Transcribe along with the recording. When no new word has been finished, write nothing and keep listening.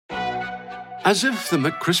As if the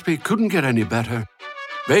McCrispy couldn't get any better,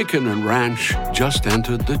 Bacon and Ranch just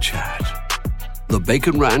entered the chat. The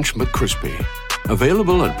Bacon Ranch McCrispy,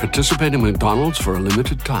 available at participating McDonald's for a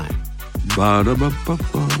limited time.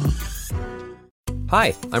 Ba-da-ba-ba-ba.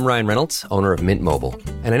 Hi, I'm Ryan Reynolds, owner of Mint Mobile.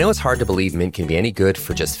 And I know it's hard to believe Mint can be any good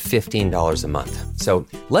for just $15 a month. So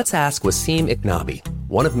let's ask Wasim Iknabi,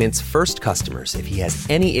 one of Mint's first customers, if he has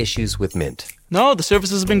any issues with Mint. No, the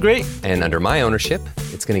service has been great. And under my ownership,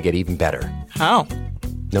 it's going to get even better. How?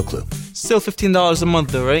 No clue. Still $15 a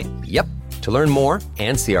month though, right? Yep. To learn more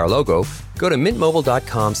and see our logo, go to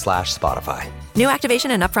mintmobile.com/Spotify. New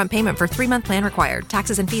activation and upfront payment for 3-month plan required.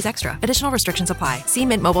 Taxes and fees extra. Additional restrictions apply. See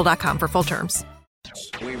mintmobile.com for full terms.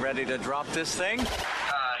 We ready to drop this thing?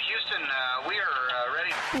 Houston, we are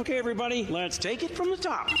ready. Okay, everybody, let's take it from the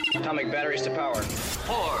top. Atomic batteries to power.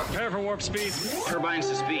 4. Prepare for warp speed. Turbines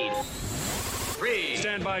to speed. 3.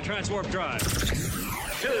 Stand by transwarp drive.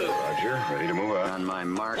 2. Roger, ready to move out. On my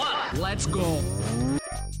mark. 1. Let's go.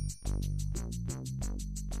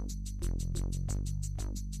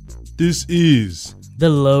 This is the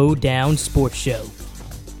Lowdown Sports Show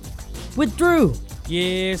with Drew.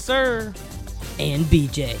 Yes, sir. And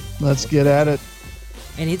BJ. Let's get at it.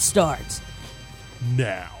 And it starts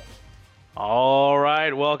now. All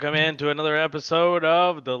right, welcome into another episode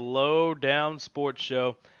of the Lowdown Sports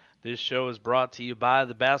Show. This show is brought to you by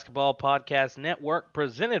the Basketball Podcast Network,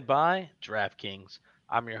 presented by DraftKings.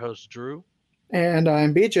 I'm your host, Drew. And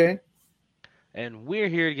I'm BJ. And we're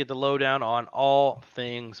here to get the lowdown on all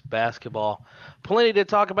things basketball. Plenty to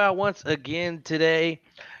talk about once again today.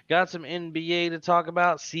 Got some NBA to talk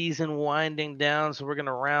about, season winding down, so we're going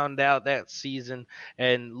to round out that season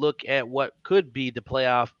and look at what could be the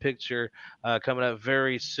playoff picture coming up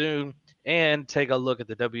very soon, and take a look at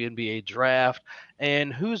the WNBA draft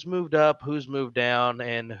and who's moved up, who's moved down,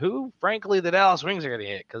 and who, frankly, the Dallas Wings are going to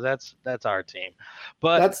hit, because that's our team.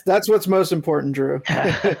 But that's what's most important, Drew.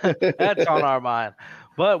 That's on our mind.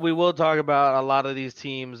 But we will talk about a lot of these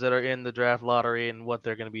teams that are in the draft lottery and what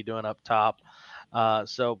they're going to be doing up top.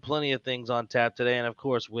 So plenty of things on tap today, and of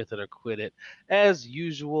course, with it or quit it, as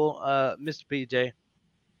usual. Mr. PJ.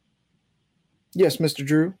 Yes, Mr.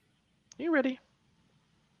 Drew. You ready?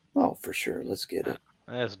 Oh, for sure. Let's get it.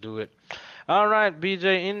 Let's do it. All right,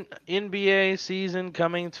 BJ, NBA season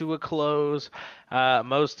coming to a close.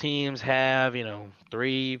 Most teams have,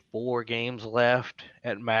 3-4 games left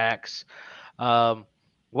at max.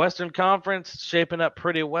 Western Conference shaping up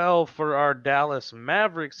pretty well for our Dallas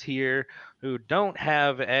Mavericks here, who don't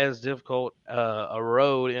have as difficult a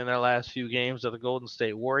road in their last few games that the Golden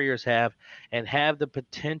State Warriors have, and have the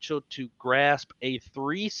potential to grasp a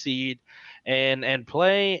 3 seed and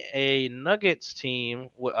play a Nuggets team,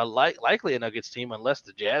 likely a Nuggets team, unless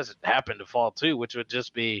the Jazz happen to fall too, which would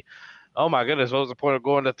just be, oh my goodness, what was the point of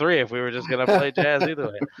going to 3 if we were just going to play Jazz either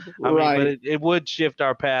way? I mean, but it would shift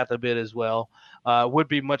our path a bit as well. Would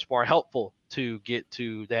be much more helpful to get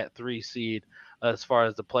to that 3 seed as far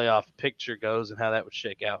as the playoff picture goes and how that would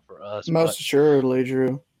shake out for us. Most assuredly,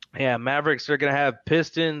 Drew. Yeah, Mavericks are going to have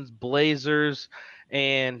Pistons, Blazers,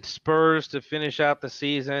 and Spurs to finish out the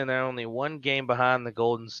season. They're only 1 game behind the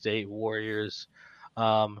Golden State Warriors.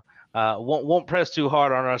 Won't press too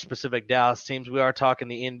hard on our specific Dallas teams. We are talking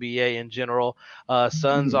the NBA in general.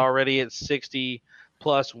 Suns already at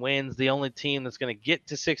 60-plus wins, the only team that's going to get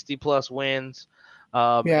to 60-plus wins.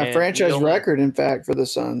 Franchise record, in fact, for the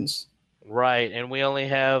Suns. Right, and we only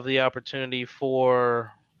have the opportunity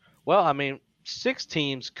for, 6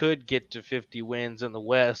 teams could get to 50 wins in the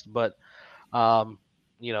West, but, what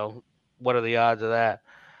are the odds of that?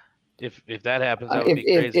 If that happens, that would be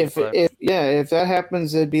crazy. If that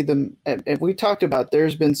happens, it'd be if we talked about,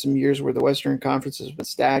 there's been some years where the Western Conference has been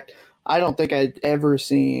stacked. I don't think I'd ever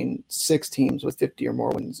seen 6 teams with 50 or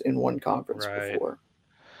more wins in one conference before.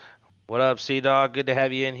 What up, C-Dog? Good to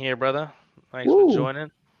have you in here, brother. Thanks for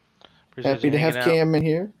joining. Appreciate Happy to have Cam in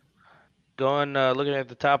here. Looking at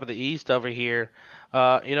the top of the East over here,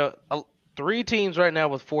 3 teams right now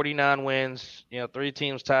with 49 wins. 3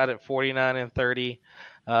 teams tied at 49 and 30.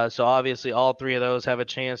 So obviously all 3 of those have a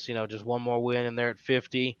chance. Just one more win and they're at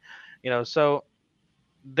 50. So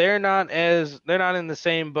they're not in the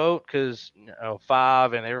same boat because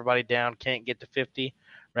 5 and everybody down can't get to 50.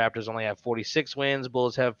 Raptors only have 46 wins.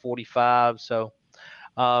 Bulls have 45. So.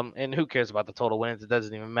 And who cares about the total wins? It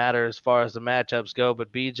doesn't even matter as far as the matchups go.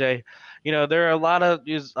 But BJ, there are a lot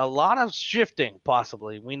of shifting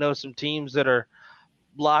possibly. We know some teams that are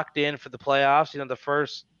locked in for the playoffs. The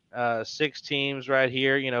first 6 teams right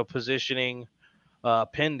here, positioning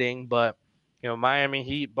pending. But Miami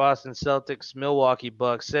Heat, Boston Celtics, Milwaukee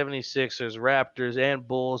Bucks, 76ers, Raptors, and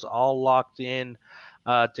Bulls all locked in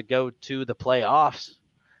to go to the playoffs.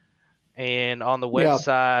 And on the Yeah. west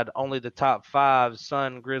side, only the top 5,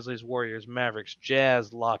 Sun, Grizzlies, Warriors, Mavericks,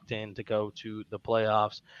 Jazz locked in to go to the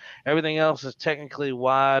playoffs. Everything else is technically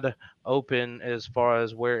wide open as far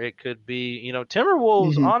as where it could be. You know,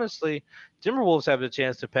 Timberwolves, honestly, Timberwolves have the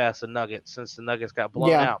chance to pass the Nuggets since the Nuggets got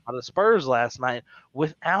blown out by the Spurs last night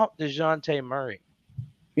without DeJounte Murray.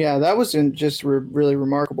 Yeah, that was just really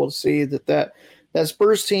remarkable to see that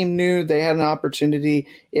Spurs team knew they had an opportunity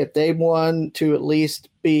if they won to at least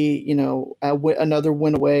be, you know, another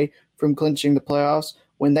win away from clinching the playoffs.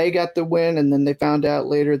 When they got the win and then they found out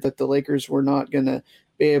later that the Lakers were not going to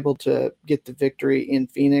be able to get the victory in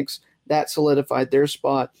Phoenix, that solidified their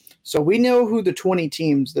spot. So we know who the 20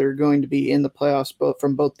 teams that are going to be in the playoffs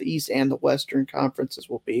from both the East and the Western conferences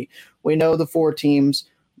will be. We know the 4 teams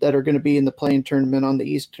that are going to be in the play-in tournament on the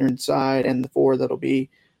Eastern side, and the 4 that'll be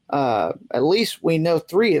at least we know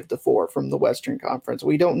 3 of the 4 from the Western Conference.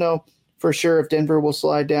 We don't know for sure if Denver will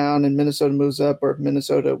slide down and Minnesota moves up, or if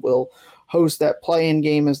Minnesota will host that play-in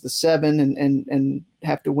game as the 7 and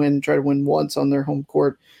have to try to win once on their home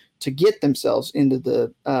court to get themselves into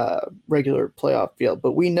the regular playoff field.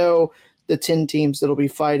 But we know the 10 teams that'll be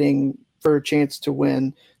fighting for a chance to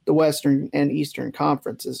win the Western and Eastern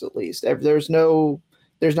conferences at least. There's not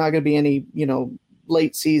going to be any, you know,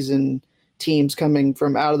 late season teams coming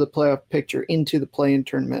from out of the playoff picture into the play-in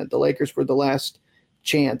tournament. The Lakers were the last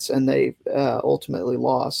chance, and they ultimately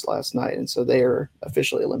lost last night, and so they are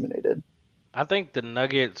officially eliminated. I think the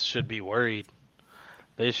Nuggets should be worried.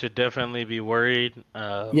 They should definitely be worried.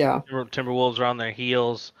 Timberwolves are on their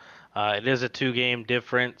heels. It is a 2-game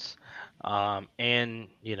difference, and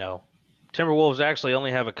you know, Timberwolves actually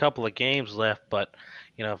only have a couple of games left, but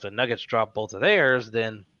you know, if the Nuggets drop both of theirs,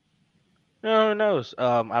 then who knows?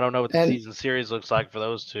 I don't know what the season series looks like for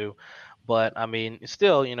those two, but I mean,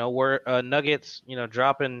 still, you know, we're Nuggets, you know,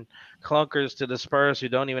 dropping clunkers to the Spurs who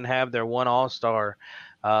don't even have their one All-Star.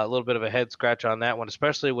 A little bit of a head scratch on that one,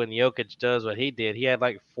 especially when Jokic does what he did. He had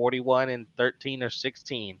like 41 and 13 or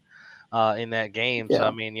 16 in that game. Yeah. So,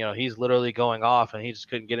 I mean, you know, he's literally going off, and he just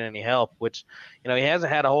couldn't get any help, which, you know, he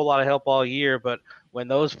hasn't had a whole lot of help all year. But when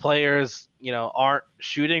those players, you know, aren't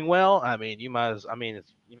shooting well, I mean, you might as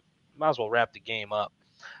well wrap the game up.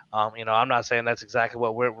 You know, I'm not saying that's exactly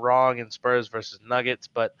what went wrong in Spurs versus Nuggets,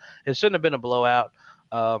 but it shouldn't have been a blowout.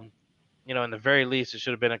 You know, in the very least, it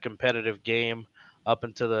should have been a competitive game up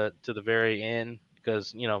until the very end,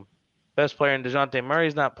 because, you know, best player in DeJounte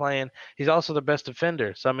Murray's not playing. He's also the best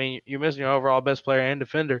defender. So, I mean, you're missing your overall best player and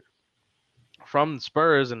defender from the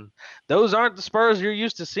Spurs, and those aren't the Spurs you're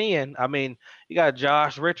used to seeing. I mean, you got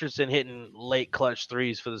Josh Richardson hitting late clutch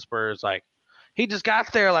threes for the Spurs. Like, he just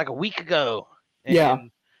got there like a week ago.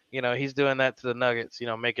 And, you know, he's doing that to the Nuggets, you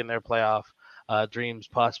know, making their playoff dreams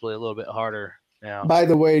possibly a little bit harder now. By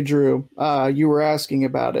the way, Drew, you were asking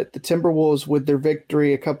about it. The Timberwolves, with their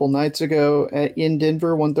victory a couple nights ago in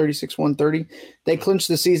Denver, 136-130, they clinched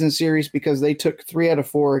the season series because they took 3 out of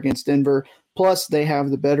 4 against Denver. Plus, they have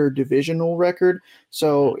the better divisional record.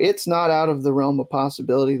 So it's not out of the realm of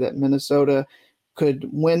possibility that Minnesota could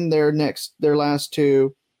win their last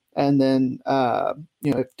 2. And then,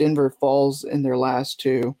 you know, if Denver falls in their last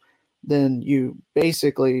 2, then you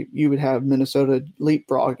would have Minnesota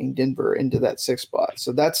leapfrogging Denver into that 6th spot.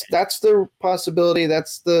 So that's the possibility.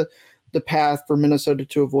 That's the path for Minnesota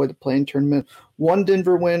to avoid the play-in tournament. One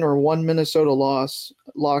Denver win or one Minnesota loss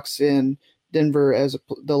locks in Denver as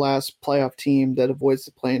the last playoff team that avoids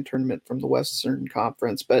the play-in tournament from the Western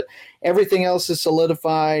Conference. But everything else is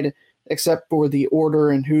solidified except for the order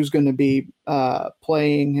and who's going to be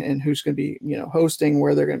playing and who's going to be, you know, hosting,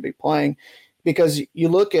 where they're going to be playing. Because you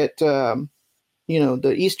look at, you know,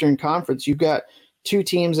 the Eastern Conference, you've got 2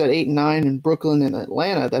 teams at 8-9 in Brooklyn and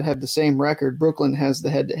Atlanta that have the same record. Brooklyn has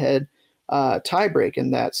the head-to-head tiebreak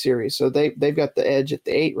in that series, so they've got the edge at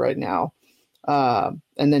the 8 right now. And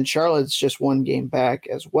then Charlotte's just 1 game back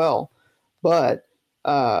as well. But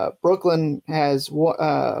Brooklyn is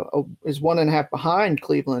 1.5 behind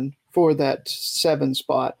Cleveland for that 7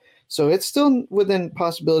 spot. So it's still within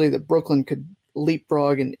possibility that Brooklyn could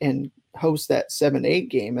leapfrog and host that 7-8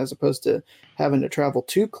 game as opposed to having to travel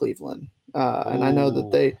to Cleveland. And I know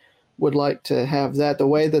that they would like to have that. The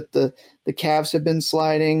way that the Cavs have been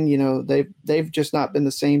sliding, you know, they've just not been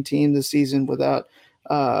the same team this season without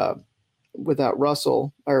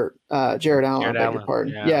Russell or Jared Allen. I beg your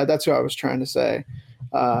pardon. Yeah, that's what I was trying to say.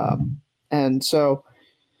 And so,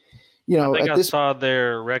 you know, I saw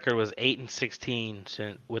their record was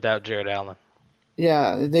 8-16 without Jared Allen.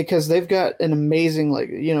 Yeah, because they've got an amazing, like,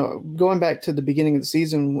 you know, going back to the beginning of the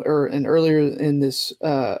season earlier this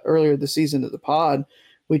season of the pod,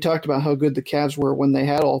 we talked about how good the Cavs were when they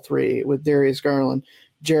had all three with Darius Garland,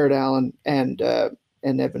 Jared Allen, and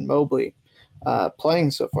Evan Mobley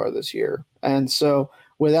playing so far this year. And so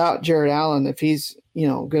without Jared Allen, if he's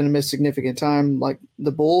going to miss significant time, like the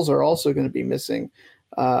Bulls are also going to be missing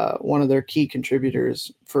one of their key contributors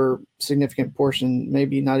for significant portion,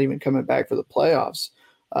 maybe not even coming back for the playoffs.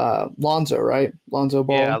 Lonzo, right? Lonzo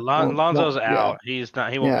Ball. Yeah, Lonzo's out. He's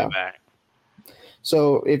not. He won't be back.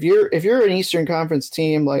 So if you're an Eastern Conference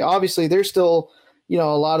team, like obviously there's still a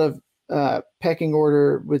lot of pecking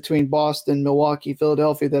order between Boston, Milwaukee,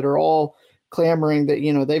 Philadelphia that are all clamoring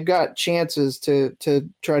that they've got chances to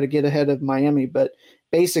try to get ahead of Miami, but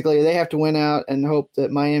basically they have to win out and hope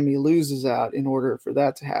that Miami loses out in order for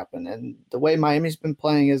that to happen. And the way Miami's been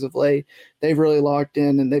playing as of late, they've really locked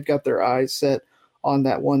in and they've got their eyes set on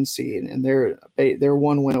that 1 seed, and they're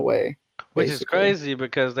 1 win away. Which is crazy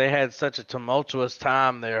because they had such a tumultuous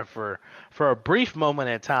time there for a brief moment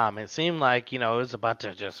in time. It seemed like, it was about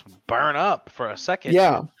to just burn up for a second.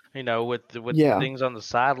 Yeah. With the things on the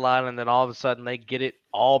sideline, and then all of a sudden they get it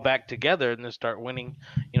all back together and they start winning,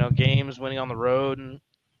 games, winning on the road and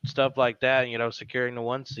stuff like that, securing the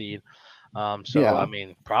 1 seed. I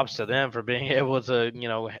mean, props to them for being able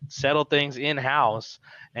to, settle things in-house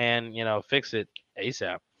and, fix it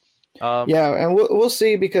ASAP. And we'll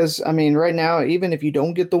see because, I mean, right now, even if you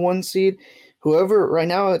don't get the 1 seed, right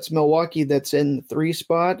now it's Milwaukee that's in the 3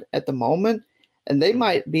 spot at the moment, and they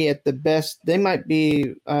might be at the best. They might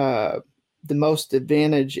be the most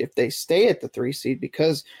advantage if they stay at the 3 seed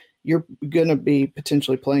because you're going to be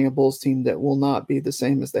potentially playing a Bulls team that will not be the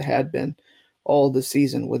same as they had been all the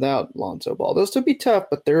season without Lonzo Ball. Those would be tough,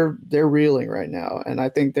 but they're reeling right now, and I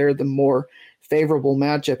think they're the more favorable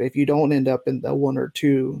matchup if you don't end up in the 1 or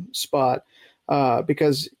 2 spot,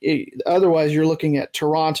 because otherwise you're looking at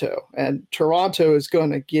Toronto, and Toronto is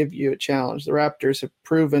going to give you a challenge. The Raptors have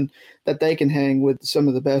proven that they can hang with some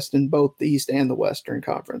of the best in both the East and the Western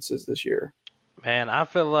conferences this year. Man, I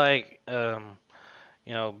feel like,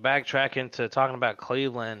 backtracking to talking about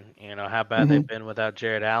Cleveland, how bad they've been without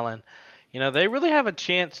Jared Allen. They really have a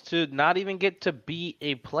chance to not even get to be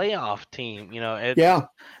a playoff team,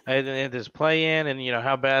 at this play-in and,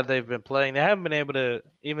 how bad they've been playing. They haven't been able to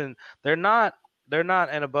even – they're not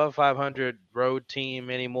an above 500 road team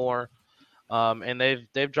anymore, and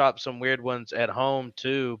they've dropped some weird ones at home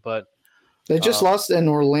too, but – they just lost in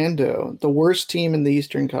Orlando, the worst team in the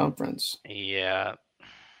Eastern Conference. Yeah.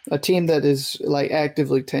 A team that is, like,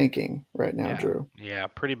 actively tanking right now, Drew. Yeah,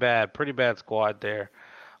 pretty bad squad there.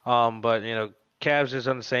 But, Cavs is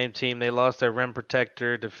on the same team. They lost their rim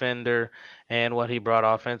protector, defender, and what he brought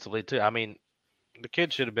offensively, too. I mean, the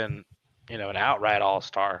kid should have been, an outright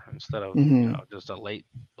all-star instead of, just a late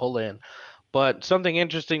pull-in. But something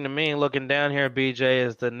interesting to me looking down here, BJ,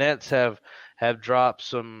 is the Nets have dropped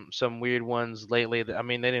some weird ones lately. I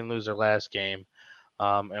mean, they didn't lose their last game. It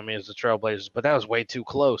was the Trailblazers, but that was way too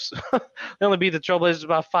close. They only beat the Trailblazers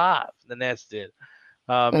by 5. The Nets did.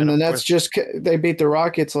 And the Nets they beat the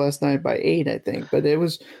Rockets last night by 8, I think, but it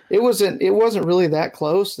wasn't really that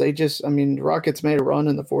close. They just, the Rockets made a run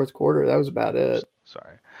in the fourth quarter. That was about it.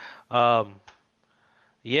 Sorry.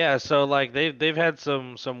 So like they've had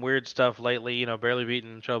some weird stuff lately, barely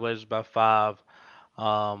beating Trailblazers by 5.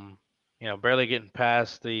 Barely getting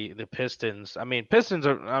past the Pistons. Pistons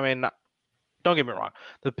are, don't get me wrong.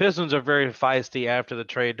 The Pistons are very feisty after the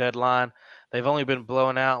trade deadline. They've only been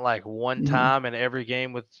blown out like one time, and every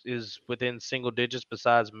game is within single digits,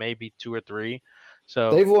 besides maybe 2 or 3.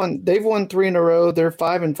 So they've won 3 in a row. They're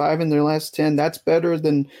 5-5 in their last 10. That's better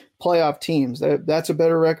than playoff teams. That's a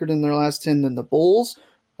better record in their last 10 than the Bulls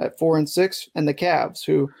at 4-6 and the Cavs,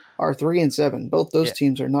 who are 3-7. Both those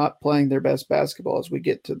teams are not playing their best basketball as we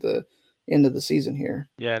get to the end of the season here.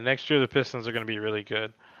 Yeah, next year the Pistons are going to be really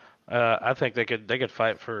good. I think they could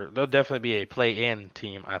fight they'll definitely be a play-in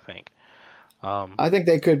team, I think. I think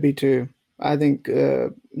they could be too. I think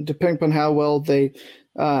depending on how well they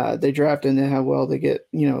draft and how well they get,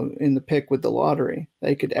 in the pick with the lottery,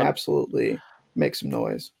 they could absolutely make some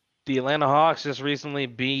noise. The Atlanta Hawks just recently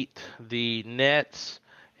beat the Nets,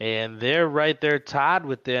 and they're right there tied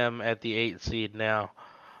with them at the 8th seed now,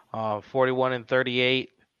 41-38.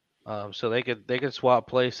 So they could swap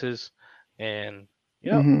places, and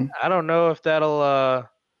I don't know if that'll.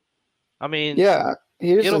 It'll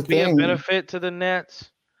be a benefit to the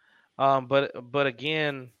Nets, but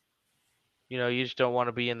again, you just don't want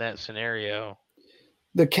to be in that scenario.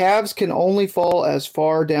 The Cavs can only fall as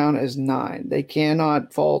far down as 9. They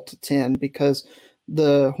cannot fall to 10 because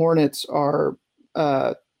the Hornets are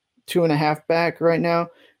 2.5 back right now,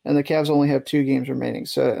 and the Cavs only have 2 games remaining.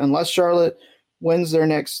 So unless Charlotte wins their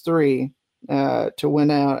next 3, to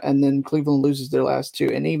win out, and then Cleveland loses their last two.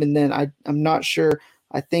 And even then, I'm not sure.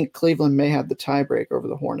 I think Cleveland may have the tiebreak over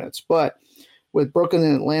the Hornets. But with Brooklyn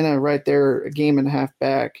and Atlanta right there, a game and a half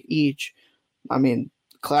back each, I mean,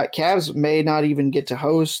 Cavs may not even get to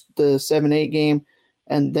host the 7-8 game,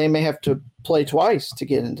 and they may have to play twice to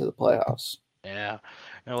get into the playoffs. Yeah.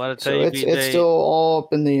 And what I tell So you, it's BJ, still all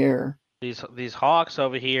up in the air. These Hawks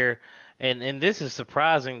over here, and this is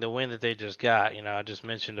surprising, the win that they just got. I just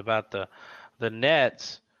mentioned about the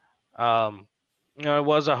Nets. It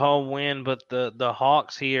was a home win, but the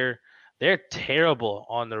Hawks here, they're terrible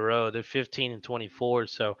on the road. They're 15-24,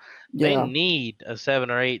 so they need a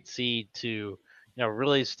 7 or 8 seed to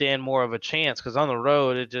really stand more of a chance, because on the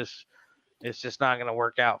road it's just not going to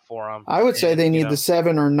work out for them. I would say they need the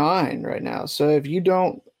 7 or 9 right now. So if you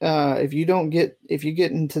get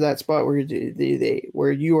into that spot where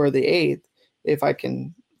where you are the 8th, if I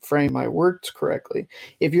can frame my words correctly,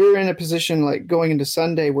 if you're in a position like going into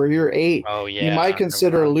Sunday where you're 8, you might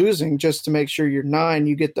consider losing just to make sure you're 9.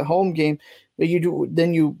 You get the home game, but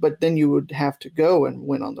then you would have to go and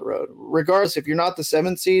win on the road. Regardless, if you're not the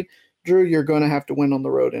 7th seed, Drew, you're going to have to win on the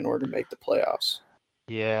road in order to make the playoffs.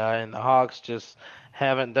 Yeah, and the Hawks just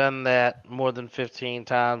haven't done that more than 15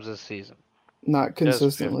 times this season. Not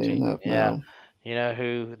consistently enough. Yeah. No. You know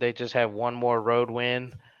who they just have one more road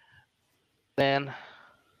win than?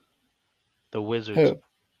 The Wizards. Who?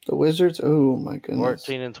 The Wizards? Oh my goodness.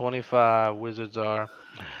 14-25 Wizards are.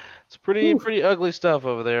 It's pretty ugly stuff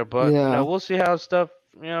over there, but we'll see how stuff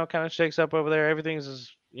kind of shakes up over there.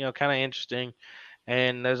 Everything's kind of interesting,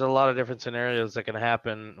 and there's a lot of different scenarios that can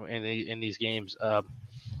happen in these games.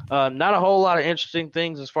 Not a whole lot of interesting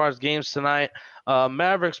things as far as games tonight.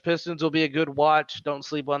 Mavericks Pistons will be a good watch. Don't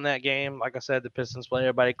sleep on that game. Like I said, the Pistons play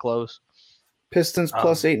everybody close. Pistons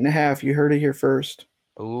plus 8.5. You heard it here first.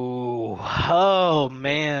 Ooh, oh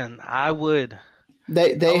man, I would.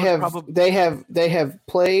 They have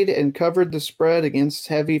played and covered the spread against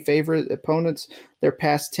heavy favorite opponents their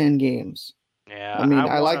past 10 games. Yeah, I mean,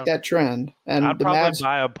 I like that trend. And I'd the probably Mavs,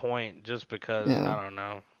 buy a point just because I don't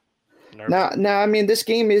know. Now, I mean, this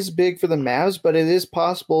game is big for the Mavs, but it is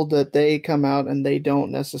possible that they come out and they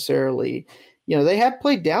don't necessarily, they have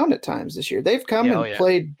played down at times this year. They've come and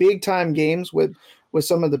played big time games with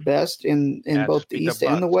some of the best in both the East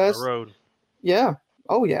and the West. The road. Yeah.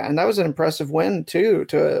 Oh yeah. And that was an impressive win too,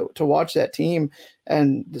 to watch that team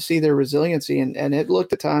and to see their resiliency. And it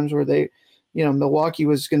looked at times where they, Milwaukee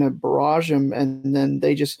was going to barrage them, and then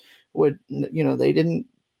they just would, they didn't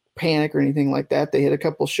panic or anything like that. They hit a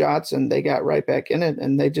couple shots and they got right back in it,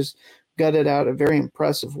 and they just gutted out a very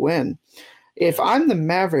impressive win. If I'm the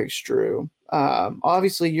Mavericks, Drew,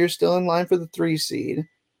 obviously you're still in line for the 3 seed.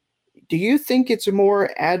 Do you think it's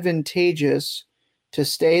more advantageous to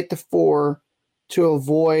stay at the 4 to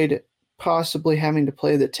avoid possibly having to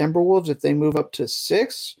play the Timberwolves if they move up to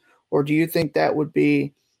 6? Or do you think that would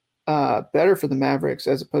be better for the Mavericks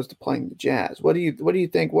as opposed to playing the Jazz? What do you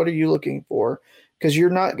think? What are you looking for? Because you're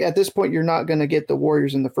not at this point, you're not going to get the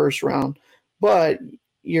Warriors in the first round, but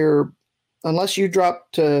unless you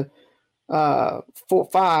drop to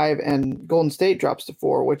 4-5 and Golden State drops to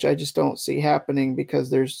 4, which I just don't see happening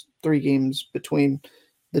because there's 3 games between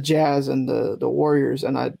the Jazz and the Warriors,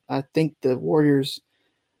 and I think the Warriors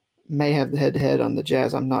may have the head-to-head on the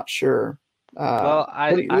Jazz. I'm not sure.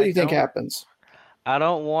 What do you think happens? I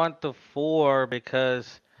don't want the 4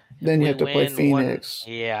 because then you have to play Phoenix.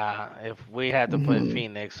 If we had to play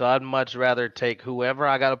Phoenix. So I'd much rather take whoever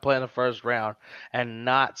I got to play in the first round and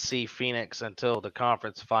not see Phoenix until the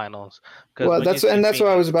conference finals. Well, that's what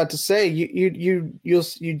I was about to say.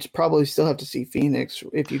 You'd probably still have to see Phoenix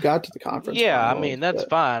if you got to the conference. Yeah, finals, I mean that's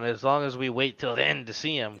fine as long as we wait till then to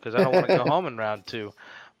see them, because I don't want to go home in round 2.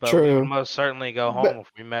 But True. we would most certainly go home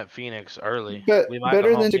if we met Phoenix early. But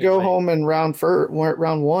better than to go home in round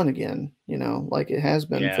 1 again, like it has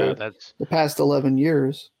been for the past 11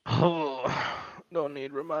 years. Oh, don't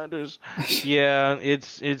need reminders. Yeah,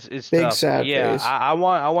 it's big tough. sad face. I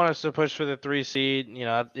want us to push for the 3 seed.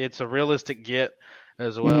 It's a realistic get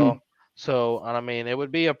as well. So I mean, it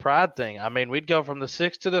would be a pride thing. I mean, we'd go from the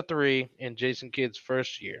 6 to the 3 in Jason Kidd's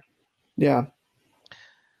first year. Yeah.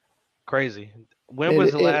 Crazy. When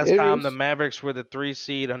was the last time the Mavericks were the 3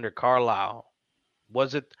 seed under Carlisle?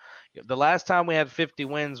 Was it the last time we had 50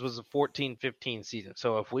 wins was the 14-15 season?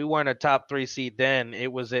 So if we weren't a top 3 seed then,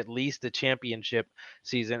 it was at least a championship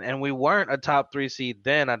season, and we weren't a top 3 seed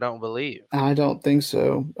then. I don't believe. I don't think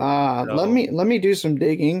so. Let me do some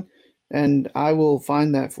digging, and I will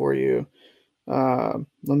find that for you. Let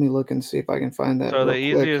me look and see if I can find that. So the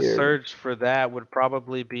easiest search for that would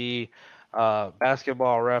probably be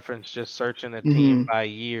Basketball Reference, just searching the team by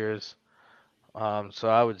years. So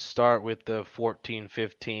I would start with the 14-15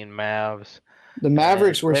 Mavs. The And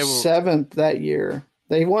Mavericks were they were, seventh that year.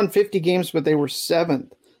 They won 50 games, but they were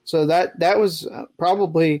seventh. So that was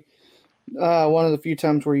probably one of the few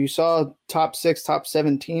times where you saw top 6, top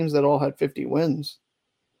 7 teams that all had 50 wins.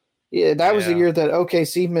 Yeah, that was the yeah. year that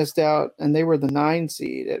OKC missed out, and they were the 9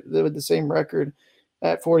 seed with the same record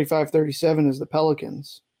at 45-37 as the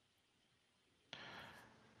Pelicans.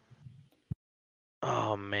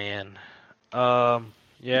 Oh man.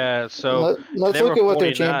 Yeah. So Let's they look were at what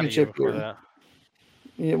their 49 a year championship before year. that.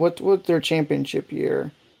 Yeah, what their championship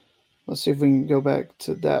year. Let's see if we can go back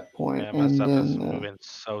to that point, Yeah, my and stuff is then moving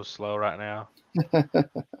so slow right now.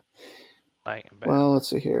 Like bad. well, let's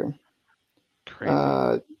see here.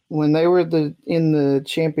 Crazy. When they were in the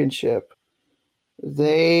championship,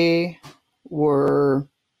 they were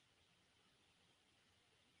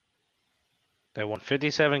They won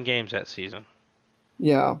 57 games that season.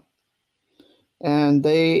 yeah, and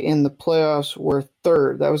they in the playoffs were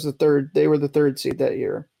third. That was the third. They were the 3rd seed that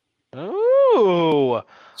year. Ooh.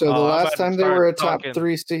 So the I'm last about to time they start were a top talking.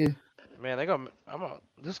 3 seed. Man,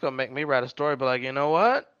 this gonna make me write a story, but like, you know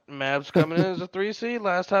what? Mavs coming in as a 3 seed.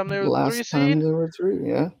 Last time they were the 3 Last time seed, they were 3,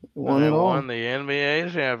 yeah, and won they it all. won the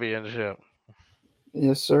NBA championship.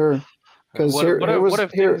 Yes, sir. Because What here what it if, what was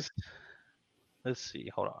if here. things? Let's see.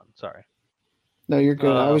 Hold on. Sorry. No, you're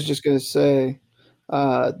good. I was Um. just going to say,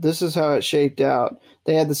 this is how it shaped out.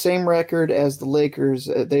 They had the same record as the Lakers.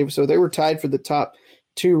 They were tied for the top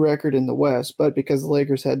 2 record in the West, but because the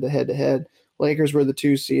Lakers had the head-to-head, Lakers were the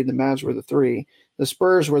 2 seed, the Mavs were the 3. The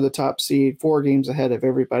Spurs were the top seed, 4 games ahead of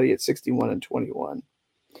everybody at 61-21.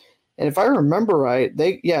 And if I remember right,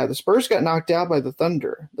 the Spurs got knocked out by the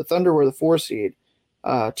Thunder. The Thunder were the 4 seed,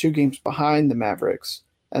 2 games behind the Mavericks.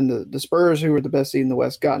 And the Spurs, who were the best seed in the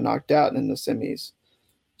West, got knocked out in the semis.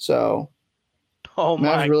 So Oh Mavs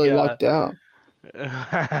my really God. lucked out.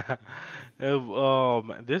 Oh,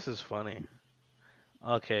 man, this is funny.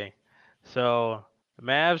 Okay, so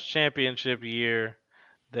Mavs championship year,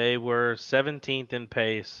 they were 17th in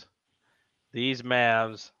pace. These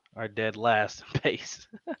Mavs are dead last in pace.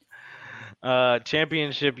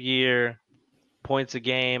 Championship year, points a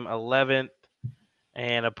game 11th,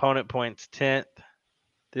 and opponent points 10th.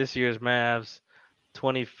 This year's Mavs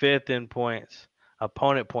 25th in points,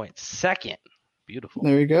 opponent points 2nd. Beautiful.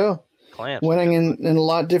 There you go. Clamps. Winning in a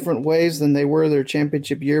lot different ways than they were their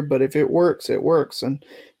championship year, but if it works, it works. And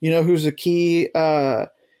you know who's a key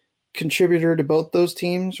contributor to both those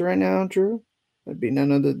teams right now, Drew? That'd be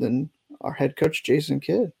none other than our head coach, Jason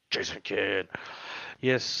Kidd. Jason Kidd.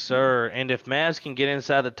 Yes, sir. And if Mavs can get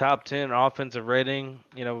inside the top 10 offensive rating,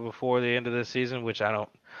 before the end of the season, which I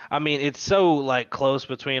mean, it's so like close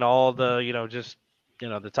between all the, just,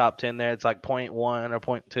 the top 10 there. It's like 0.1 or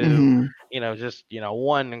 0.2, just,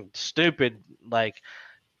 one stupid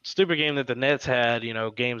game that the Nets had,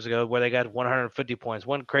 games ago where they got 150 points.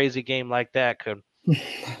 One crazy game like that could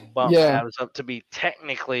bump Mavs up to be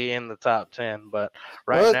technically in the top 10, but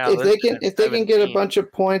now if they can get a 17. bunch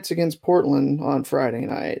of points against Portland on Friday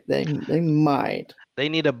night, they might. They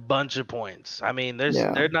need a bunch of points. I mean,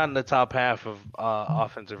 they're not in the top half of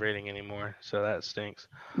offensive rating anymore, so that stinks.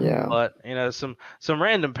 Yeah. But some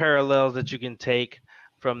random parallels that you can take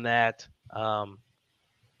from that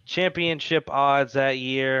championship odds that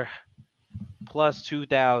year plus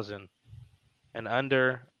 2,000 and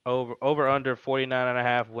over under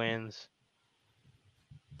 49.5 wins.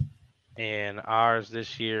 And ours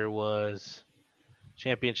this year was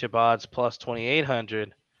championship odds plus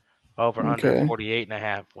 2,800 over under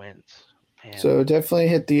 48.5 wins. Man. So definitely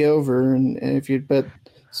hit the over, and if you'd bet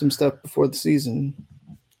some stuff before the season,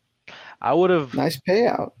 I would have nice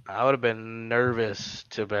payout. I would have been nervous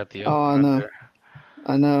to bet the over. Oh, I know.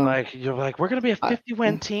 I know. Like you're like, we're gonna be a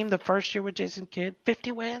 50-win team the first year with Jason Kidd.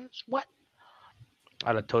 50 wins? What?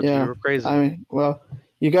 I'd have told you were crazy. I mean, well,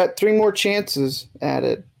 you got 3 more chances at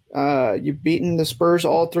it. You've beaten the Spurs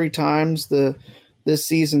all 3 times this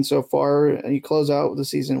season so far, and you close out the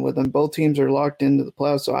season with them. Both teams are locked into the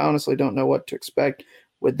playoffs, so I honestly don't know what to expect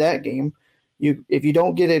with that game. If you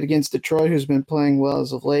don't get it against Detroit, who's been playing well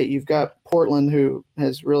as of late, you've got Portland, who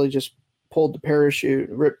has really just pulled the parachute,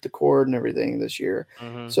 ripped the cord and everything this year.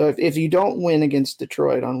 Mm-hmm. So if you don't win against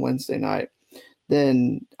Detroit on Wednesday night,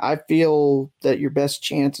 then I feel that your best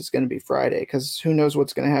chance is going to be Friday, because who knows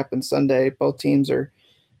what's going to happen Sunday. Both teams are –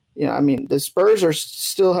 I mean, the Spurs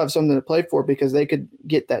still have something to play for, because they could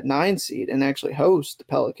get that 9 seed and actually host the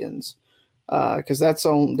Pelicans, because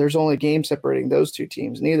there's only a game separating those 2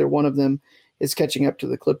 teams. Neither one of them is catching up to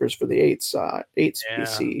the Clippers for the 8th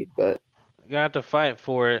seed. But you have to fight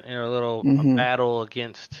for it in a little battle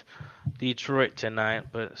against Detroit tonight.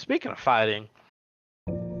 But speaking of fighting,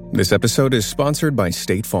 This episode is sponsored by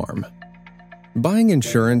State Farm. Buying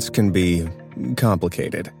insurance can be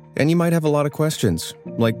complicated, and you might have a lot of questions,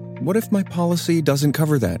 like, what if my policy doesn't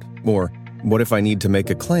cover that? Or, what if I need to make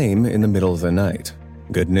a claim in the middle of the night?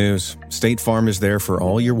 Good news, State Farm is there for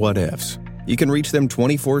all your what-ifs. You can reach them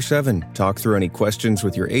 24/7, talk through any questions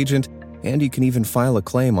with your agent, and you can even file a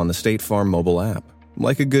claim on the State Farm mobile app.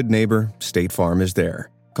 Like a good neighbor, State Farm is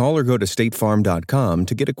there. Call or go to statefarm.com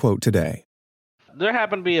to get a quote today. There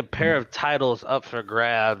happened to be a pair of titles up for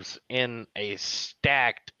grabs in a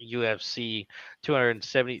stacked UFC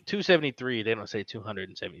 273. They don't say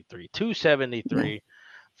 273. 273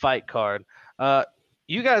 fight card.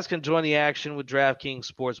 You guys can join the action with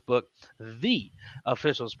DraftKings Sportsbook, the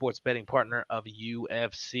official sports betting partner of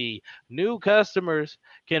UFC. New customers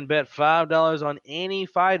can bet $5 on any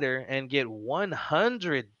fighter and get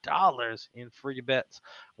 $100 in free bets.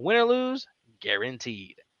 Win or lose,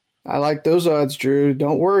 guaranteed. I like those odds, Drew.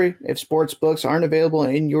 Don't worry. If sports books aren't available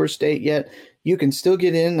in your state yet, you can still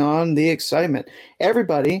get in on the excitement.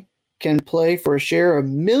 Everybody can play for a share of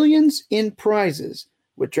millions in prizes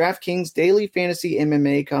with DraftKings Daily Fantasy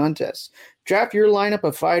MMA contests. Draft your lineup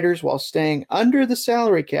of fighters while staying under the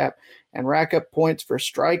salary cap and rack up points for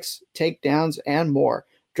strikes, takedowns, and more.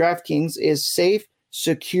 DraftKings is safe,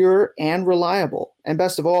 secure, and reliable. And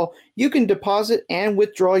best of all, you can deposit and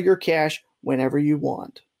withdraw your cash whenever you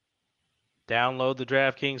want. Download the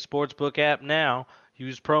DraftKings Sportsbook app now.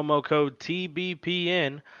 Use promo code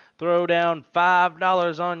TBPN. Throw down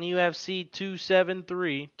 $5 on UFC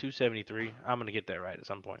 273. I'm going to get that right at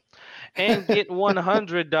some point. And get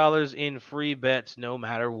 $100 in free bets no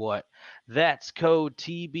matter what. That's code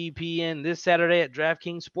TBPN this Saturday at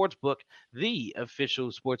DraftKings Sportsbook, the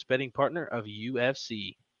official sports betting partner of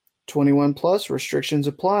UFC. 21 plus restrictions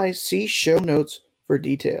apply. See show notes for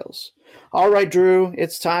details. All right, Drew,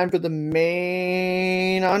 it's time for the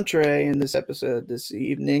main entree in this episode this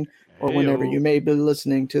evening, or whenever you may be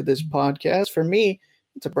listening to this podcast. For me,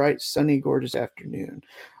 it's a bright, sunny, gorgeous afternoon.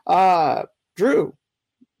 Drew,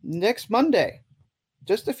 next Monday,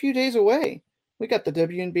 just a few days away, we got the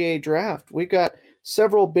WNBA draft. We got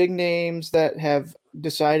several big names that have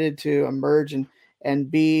decided to emerge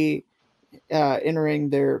and be entering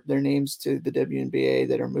their names to the WNBA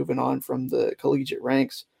that are moving on from the collegiate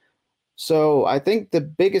ranks. So I think the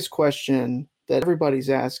biggest question that everybody's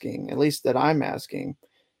asking, at least that I'm asking,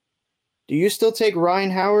 do you still take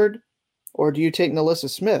Ryan Howard or do you take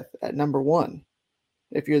Nalissa Smith at number 1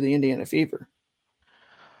 if you're the Indiana Fever?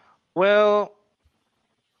 Well,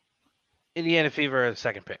 Indiana Fever is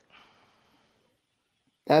second pick.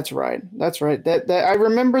 That's right. That I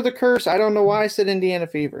remember the curse. I don't know why I said Indiana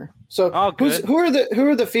Fever. So who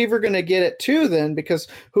are the Fever going to get at 2 then? Because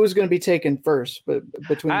who's going to be taken first? But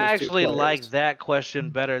between I those two actually players? like that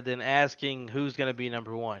question better than asking who's going to be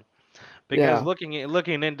number 1. Because looking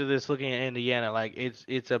into this, looking at Indiana, like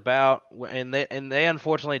it's about, and they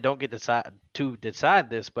unfortunately don't get to decide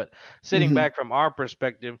this, but sitting back from our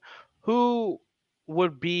perspective, who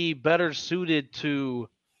would be better suited to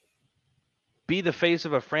be the face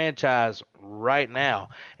of a franchise right now?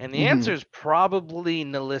 And the answer is probably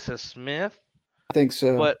Nalissa Smith. I think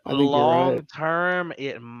so. But I think long term,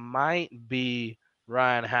 it might be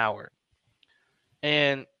Ryan Howard.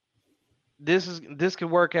 And this could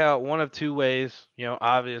work out one of two ways.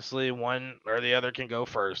 Obviously one or the other can go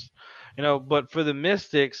first. But for the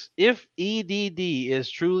Mystics, if EDD is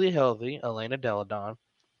truly healthy, Elena Deladon,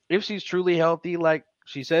 if she's truly healthy like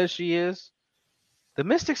she says she is, the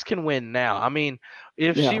Mystics can win now. I mean,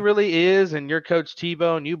 if she really is, and you're Coach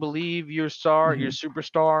Tebow, and you believe your star, your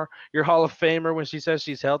superstar, your Hall of Famer when she says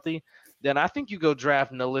she's healthy, then I think you go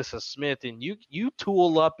draft Nalissa Smith, and you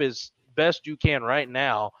tool up as best you can right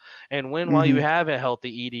now and win while you have a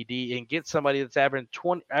healthy EDD and get somebody that's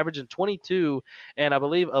averaging 22 and I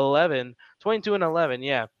believe 22 and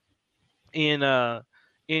 11,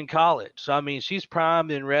 in college. So, I mean, she's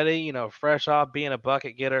primed and ready, fresh off being a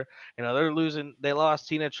bucket getter. They lost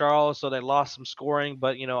Tina Charles, so they lost some scoring,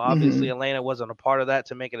 but, obviously Elena wasn't a part of that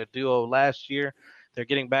to make it a duo last year. They're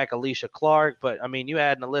getting back Alicia Clark, but, I mean, you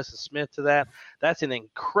add Nalissa Smith to that. That's an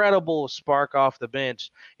incredible spark off the bench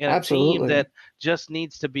in a team that just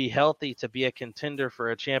needs to be healthy to be a contender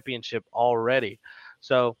for a championship already.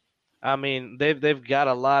 So, I mean, they've got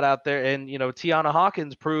a lot out there, and Tiana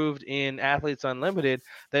Hawkins proved in Athletes Unlimited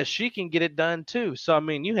that she can get it done too. So I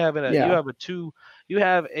mean, you have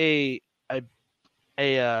a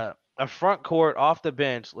front court off the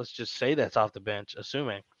bench. Let's just say that's off the bench,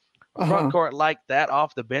 assuming a front court like that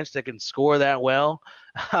off the bench that can score that well.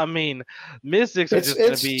 I mean, Mystics are just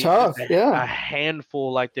going to be tough, a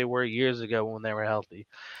handful like they were years ago when they were healthy.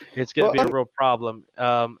 It's going to be a real problem.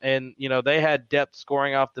 And they had depth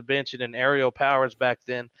scoring off the bench and aerial powers back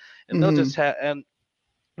then, and they'll just have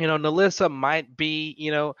Nalissa might be,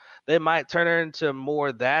 they might turn her into more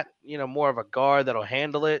of that, more of a guard that'll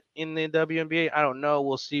handle it in the WNBA. I don't know.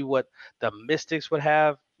 We'll see what the Mystics would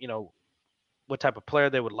have, what type of player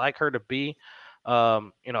they would like her to be,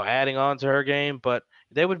 adding on to her game. But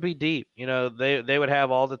they would be deep. They would have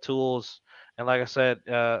all the tools. And like I said,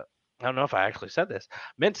 I don't know if I actually said this.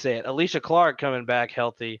 Meant to say it. Alicia Clark coming back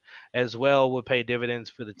healthy as well would pay dividends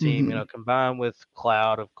for the team, combined with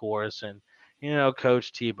Cloud, of course, and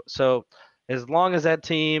Coach T. So as long as that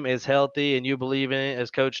team is healthy and you believe in it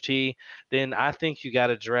as Coach T, then I think you got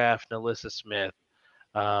to draft Nalissa Smith.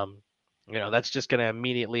 That's just going to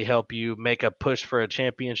immediately help you make a push for a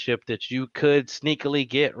championship that you could sneakily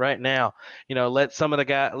get right now. Let some of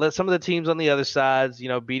the teams on the other sides,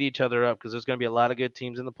 beat each other up, because there's going to be a lot of good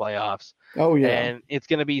teams in the playoffs. Oh yeah. And it's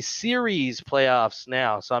going to be series playoffs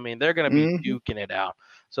now. So, I mean, they're going to be duking it out.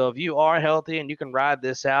 So if you are healthy and you can ride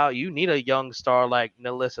this out, you need a young star like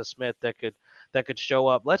Nalissa Smith that could show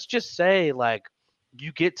up. Let's just say, like,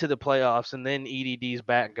 you get to the playoffs and then EDD's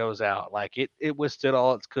back goes out. Like, it withstood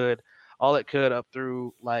all it could up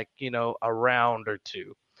through, like, a round or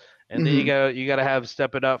two. And then you got to have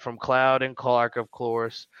step it up from Cloud and Clark, of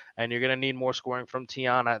course, and you're going to need more scoring from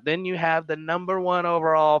Tiana. Then you have the number 1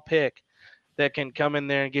 overall pick that can come in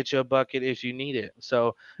there and get you a bucket if you need it.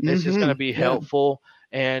 So it's just going to be helpful.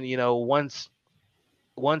 And, once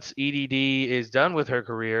EDD is done with her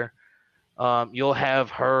career, you'll have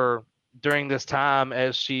her during this time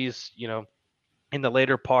as she's, in the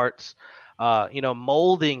later parts,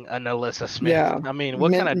 molding a Nalissa Smith. Yeah. I mean,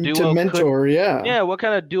 what kind of duo to mentor, what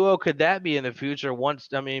kind of duo could that be in the future once,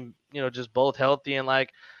 just both healthy and,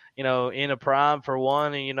 like, in a prime for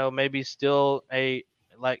one, and, maybe still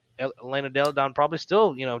like Elena Deladon probably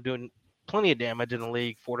still, doing plenty of damage in the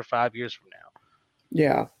league 4 to 5 years from now.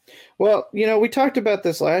 Yeah. Well, we talked about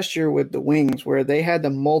this last year with the Wings, where they had the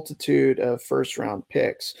multitude of first-round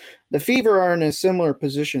picks. The Fever are in a similar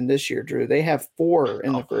position this year, Drew. They have 4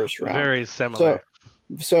 in the first round. Very similar.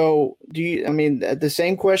 So the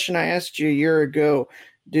same question I asked you a year ago,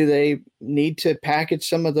 do they need to package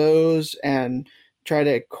some of those and try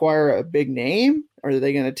to acquire a big name? Or are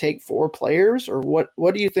they going to take 4 players? Or what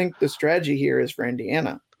do you think the strategy here is for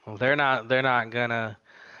Indiana? Well, they're not going to.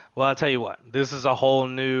 Well, I'll tell you what, this is a whole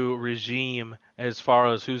new regime as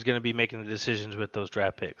far as who's going to be making the decisions with those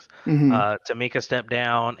draft picks. Tamika stepped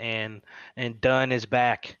down, and Dunn is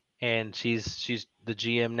back, and she's the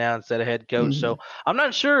GM now instead of head coach. So I'm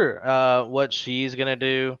not sure what she's going to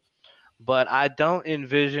do, but I don't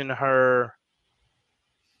envision her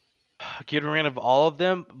getting rid of all of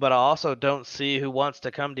them, but I also don't see who wants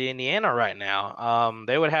to come to Indiana right now.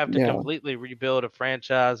 They would have to completely rebuild a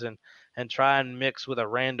franchise and try and mix with a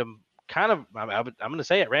random kind of, I'm going to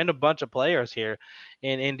say it, random bunch of players here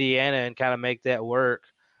in Indiana and kind of make that work.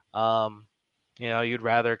 You'd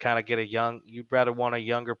rather kind of get want a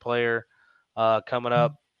younger player coming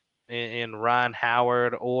up in Ryan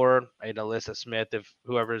Howard or a Nalissa Smith, if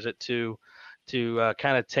whoever's at 2, to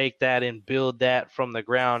kind of take that and build that from the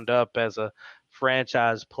ground up as a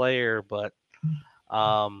franchise player. But,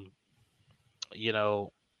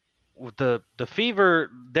 the Fever,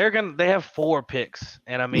 they have 4 picks,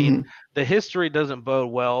 and I mean the history doesn't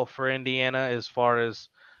bode well for Indiana as far as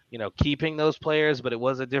keeping those players, but it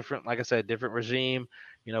was a different, like I said, different regime.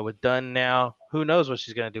 With Dunn now, who knows what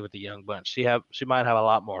she's going to do with the young bunch? She might have a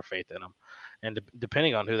lot more faith in them, and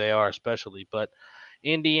depending on who they are, especially. But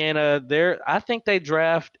Indiana, I think they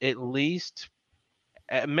draft at least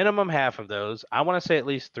at minimum half of those. I want to say at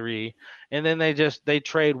least 3, and then they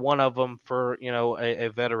trade one of them for a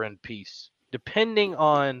veteran piece, depending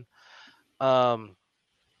on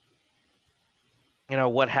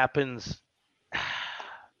what happens,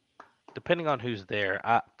 depending on who's there.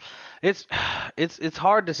 It's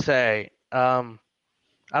hard to say. I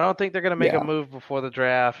don't think they're going to make a move before the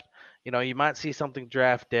draft. You might see something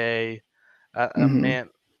draft day. Man,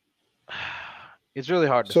 it's really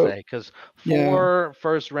hard to say, because 4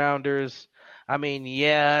 first rounders, I mean,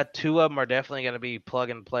 2 of them are definitely going to be plug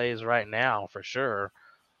and plays right now for sure,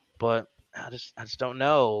 but I just don't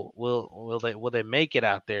know. Will they make it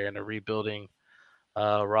out there in a rebuilding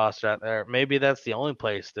roster out there? Maybe that's the only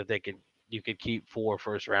place that you could keep 4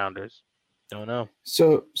 first rounders. Don't know.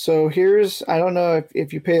 So here's, I don't know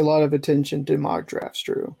if you pay a lot of attention to mock drafts,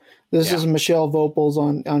 Drew. This is Michelle Vopels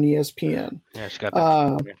on ESPN. Yeah, she got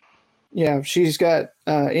that. Yeah, she's got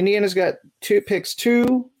Indiana's got picks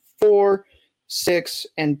 2, 4, 6,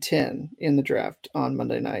 and 10 in the draft on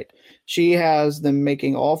Monday night. She has them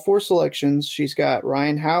making all 4 selections. She's got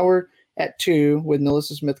Ryan Howard at 2, with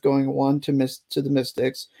Nalissa Smith going 1 to the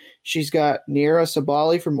Mystics. She's got Niera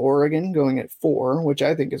Sabali from Oregon going at 4, which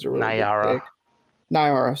I think is a really good pick.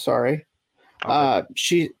 Nyara, sorry.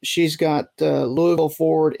 Okay. She's got Louisville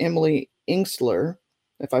forward Emily Ingsler,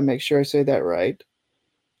 if I make sure I say that right,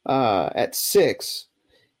 at 6.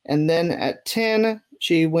 And then at 10,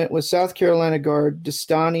 she went with South Carolina guard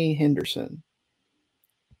Destani Henderson.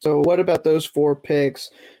 So what about those 4 picks?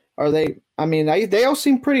 Are they – I mean, they all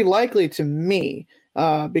seem pretty likely to me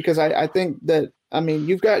because I think that – I mean,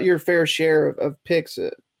 you've got your fair share of picks,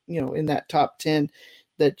 in that top 10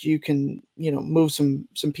 that you can, move some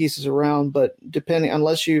pieces around. But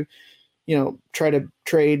unless you, try to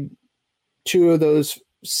trade 2 of those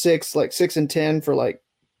 6, like 6 and 10 for like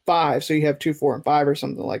 5, so you have 2, 4, and 5 or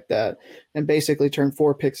something like that, and basically turn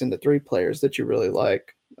 4 picks into 3 players that you really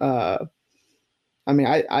like. I mean,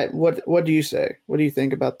 what do you say? What do you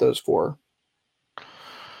think about those 4?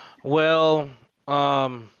 Well,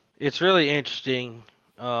 it's really interesting.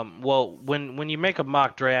 Well, when you make a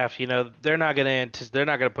mock draft, they're not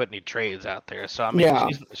gonna put any trades out there. So I mean, Yeah.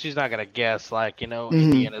 she's not gonna guess like Mhm.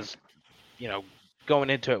 Indiana's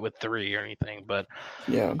going into it with 3 or anything. But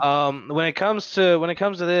Yeah. when it comes to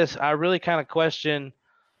this, I really kind of question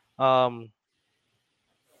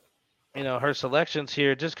her selections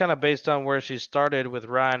here, just kind of based on where she started with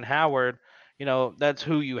Ryan Howard. That's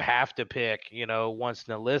who you have to pick, once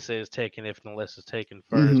Nalissa is taken, if Nalissa's taken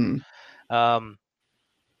first. Mhm.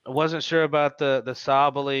 I wasn't sure about the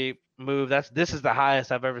Sabali move. This is the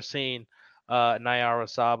highest I've ever seen Nyara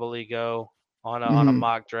Sabali go on a Mhm.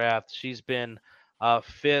 mock draft. She's been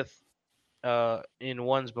 5th in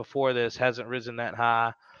ones before this, hasn't risen that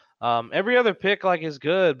high. Every other pick is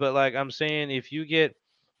good, but I'm saying if you get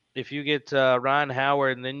Ryan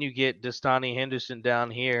Howard and then you get Destani Henderson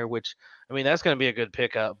down here, which I mean that's going to be a good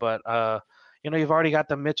pickup. But you've already got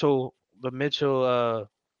the Mitchell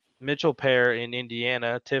pair in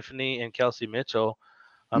Indiana, Tiffany and Kelsey Mitchell.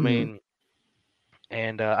 I Mhm. mean,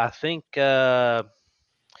 and I think Danielle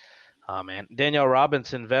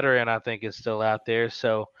Robinson, veteran, I think is still out there.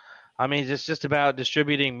 So. I mean, it's just about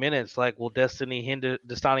distributing minutes. Like, will Destani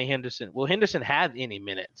Henderson? Will Henderson have any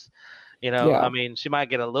minutes? Yeah. I mean, she might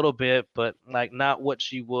get a little bit, but not what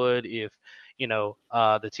she would if,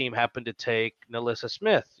 the team happened to take Nalissa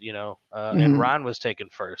Smith, and Mhm. Ryan was taken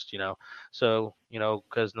first, So,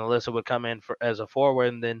 because Nalissa would come in as a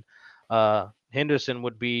forward, and then Henderson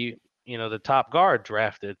would be, the top guard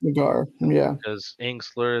drafted. Gar. Yeah. Because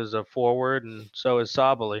Ingsler is a forward, and so is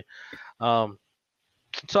Sabali.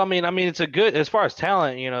 So I mean, it's a good as far as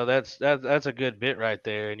talent. That's a good bit right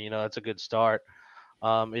there, and that's a good start.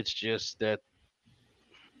 It's just that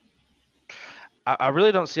I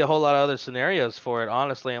really don't see a whole lot of other scenarios for it,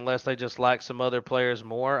 honestly, unless they just like some other players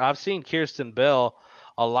more. I've seen Kirsten Bell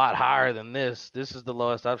a lot higher than this. This is the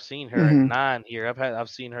lowest I've seen her at Mhm. 9 here. I've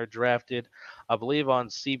seen her drafted, I believe, on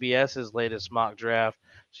CBS's latest mock draft.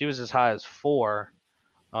 She was as high as 4.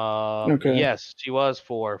 Okay. Yes, she was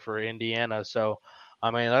 4 for Indiana. So, I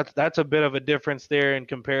mean, that's a bit of a difference there in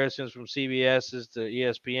comparisons from CBS's to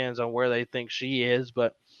ESPN's on where they think she is,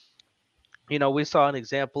 but we saw an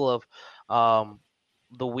example of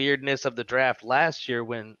the weirdness of the draft last year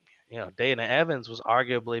when Dana Evans was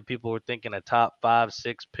arguably people were thinking a top 5,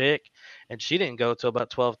 6 pick, and she didn't go till about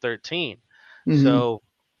 12, 13. Mhm. So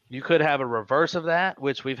you could have a reverse of that,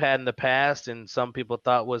 which we've had in the past, and some people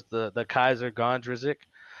thought was the Kaiser Gondrezick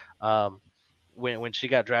when she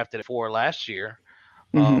got drafted at 4 last year.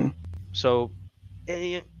 Mhm. So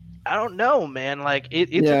I don't know, man. Like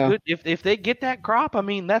it's a Yeah. good if they get that crop, I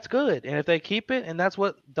mean that's good. And if they keep it and that's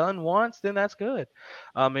what Dunn wants, then that's good.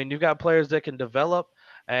 And you've got players that can develop.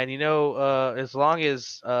 And as long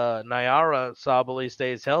as Nyara Sabali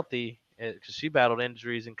stays healthy, because she battled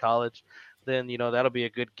injuries in college, then that'll be a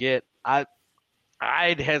good get.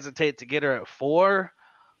 I'd hesitate to get her at 4,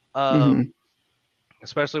 Mhm.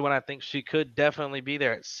 especially when I think she could definitely be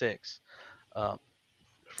there at 6.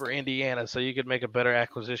 For Indiana, so you could make a better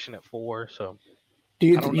acquisition at 4. So Do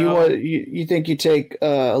you I don't you know. want you think you take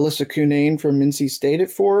Alyssa Cunane from NC State at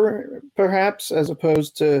 4, perhaps, as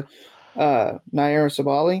opposed to Naira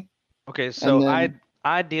Sabali, Okay, and so then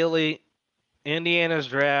ideally Indiana's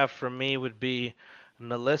draft for me would be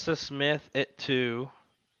Nalissa Smith at 2,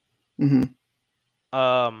 mhm.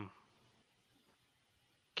 um,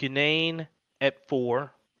 Cunane at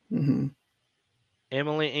 4, Mhm.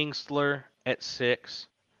 Emily Ingsler at 6,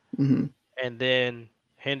 Mhm. and then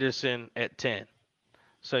Henderson at 10.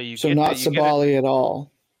 So you So get not you get it. Sabali at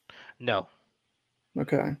all. No,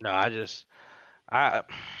 Okay. no, I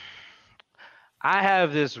I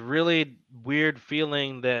have this really weird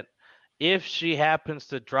feeling that if she happens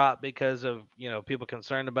to drop because of, people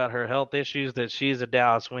concerned about her health issues, that she's a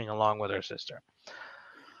Dallas Wing along with her sister.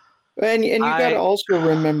 And you got to I also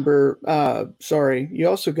remember, you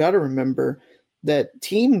also got to remember that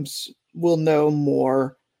teams will know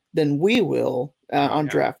more than we will on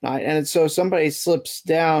yeah. draft night. And so if somebody slips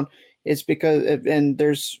down, it's because, and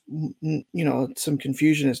there's, some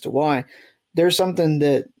confusion as to why. There's something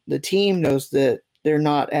that the team knows that they're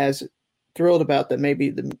not as thrilled about that maybe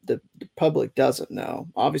the public doesn't know.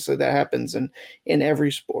 Obviously, that happens in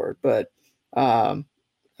every sport, but I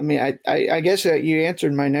mean, I guess that you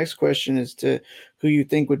answered my next question as to who you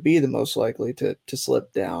think would be the most likely to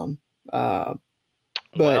slip down. But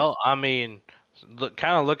Well, I mean,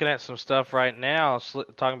 kind of looking at some stuff right now,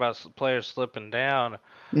 talking about players slipping down.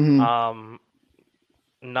 mhm, Um,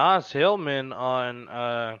 Nas Hillman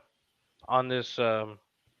on this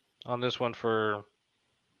one for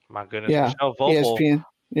my goodness, yeah, Michelle Vopel. ESPN,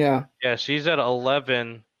 yeah, Yeah, she's at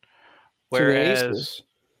 11, to the whereas Aces.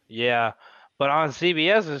 yeah, but on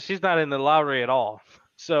CBS she's not in the lottery at all.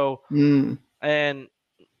 So Mm, and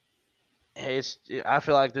I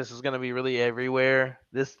feel like this is going to be really everywhere.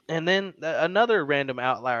 This and then another random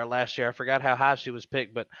outlier last year. I forgot how high she was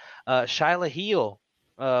picked, but Shyla Heel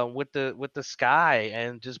with the Sky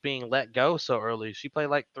and just being let go so early. She played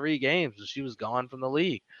like 3 games and she was gone from the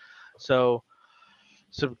league. So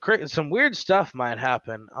some weird stuff might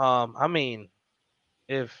happen.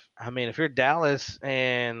 If you're Dallas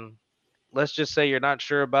and let's just say you're not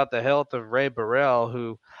sure about the health of Ray Burrell,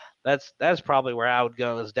 who that's probably where I would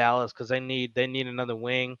go as Dallas because they need another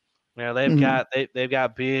wing. They've mhm. got they've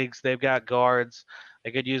got bigs, they've got guards.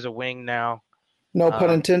 They could use a wing now. No pun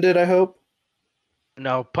Um, intended, I hope.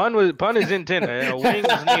 no pun is intended.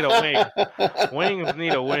 Wings need a wing. Wings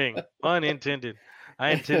need a wing. Pun intended.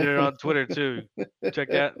 I intended it on Twitter too.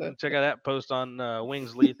 Check out that post on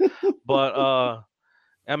Wings Lead. But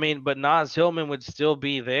but Nas Hillman would still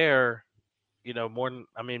be there. More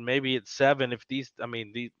than maybe it's 7 if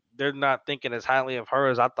they're not thinking as highly of her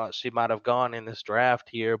as I thought she might have gone in this draft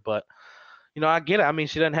here. But I get it.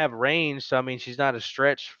 She doesn't have range, so she's not a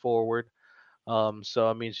stretch forward.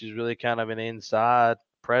 So she's really kind of an inside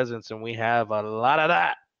presence, and we have a lot of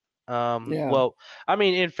that. Yeah. Well,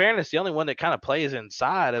 in fairness, the only one that kind of plays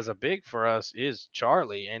inside as a big for us is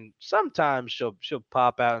Charlie, and sometimes she'll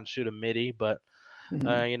pop out and shoot a midi, but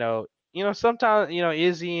Mhm. sometimes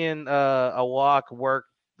Izzy and a walk work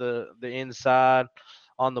the inside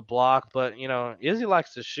on the block, but Izzy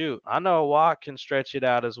likes to shoot. I know a walk can stretch it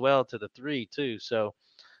out as well to the 3 too. So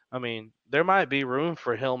there might be room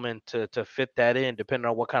for Hillman to fit that in, depending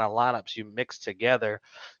on what kind of lineups you mix together.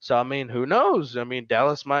 So who knows?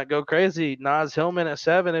 Dallas might go crazy. Nas Hillman at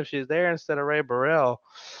 7 if she's there instead of Ray Burrell.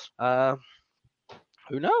 Uh,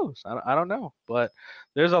 who knows? I don't know, but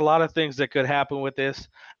there's a lot of things that could happen with this.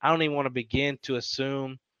 I don't even want to begin to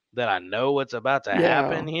assume that I know what's about to Yeah.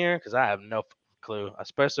 happen here because I have no clue.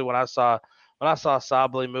 Especially when I saw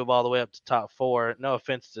Sably move all the way up to top 4. No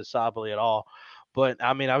offense to Sably at all, but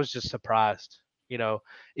I was just surprised.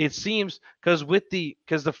 It seems because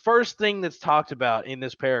the first thing that's talked about in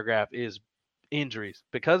this paragraph is injuries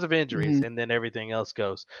because of injuries, Mhm. and then everything else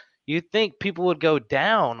goes. You'd think people would go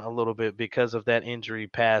down a little bit because of that injury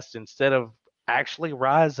past instead of actually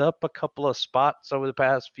rise up a couple of spots over the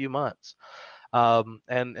past few months. And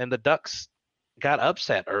the Ducks got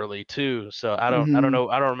upset early too. So I don't Mhm. know.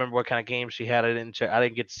 I don't remember what kind of game she had. I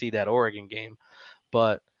didn't get to see that Oregon game,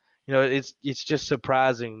 but it's just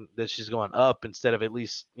surprising that she's going up instead of at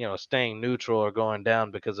least staying neutral or going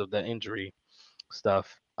down because of the injury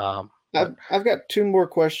stuff. But I've got 2 more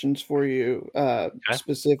questions for you okay.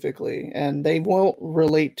 specifically, and they won't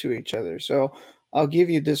relate to each other. So I'll give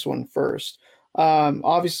you this one first.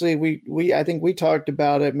 Obviously, we I think we talked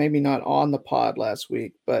about it, maybe not on the pod last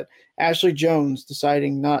week, but Ashley Jones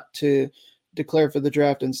deciding not to declare for the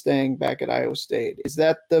draft and staying back at Iowa State. Is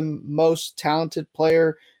that the most talented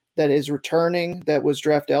player that is returning that was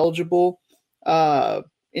draft eligible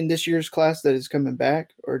in this year's class that is coming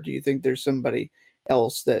back, or do you think there's somebody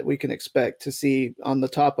else that we can expect to see on the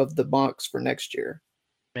top of the box for next year?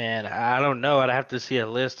 Man, I don't know. I'd have to see a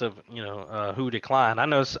list of who declined. I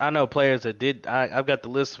know players that did. I've got the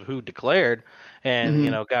list of who declared and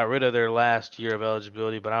Hmm. got rid of their last year of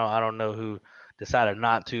eligibility, but I don't know who decided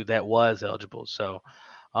not to that was eligible. So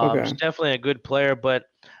she's Okay. definitely a good player, but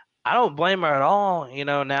I don't blame her at all.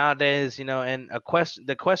 Nowadays, and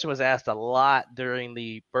the question was asked a lot during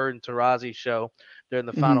the Bird and Tarazi show during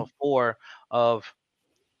the Hmm. Final Four of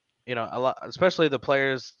a lot, especially the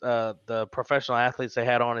players, the professional athletes they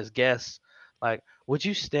had on as guests. Like, would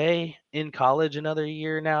you stay in college another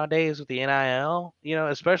year nowadays with the NIL?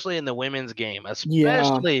 Especially in the women's game, Yeah.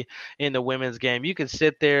 especially in the women's game, you can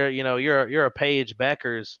sit there. You're a Paige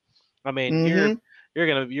Beckers. I mean, Mm-hmm.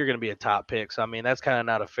 you're gonna be a top pick. So I mean, that's kind of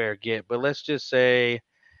not a fair get. But let's Well, just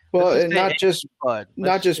and say not just Bud. Let's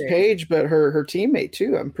not just just say Aiden. Paige, but her teammate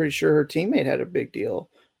too. I'm pretty sure her teammate had a big deal.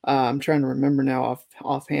 I'm trying to remember now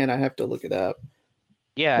offhand. I have to look it up.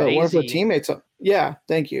 Yeah, But one of her AZ. teammates. Yeah,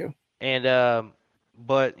 thank you. And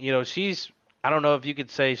but she's, I don't know if you could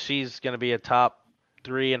say she's going to be a top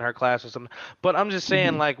 3 in her class or something. But I'm just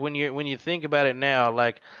saying, Hmm. like, when you think about it now,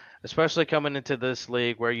 like, especially coming into this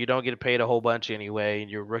league where you don't get paid a whole bunch anyway, and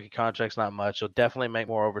your rookie contract's not much, you'll definitely make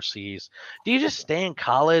more overseas. Do you just stay in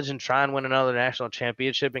college and try and win another national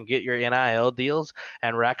championship and get your NIL deals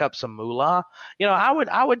and rack up some moolah? I That's would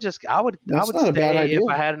not a bad stay if idea.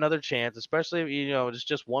 I had another chance, especially if it's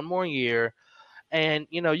just one more year, and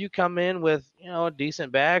you come in with a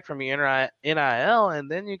decent bag from your NIL,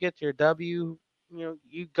 and then you get your W.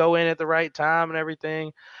 You go in at the right time and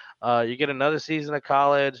everything. You get another season of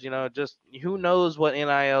college. Just who knows what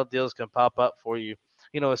NIL deals can pop up for you.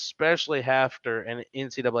 Especially after an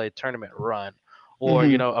NCAA tournament run or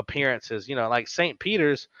Hmm. appearances. Like St.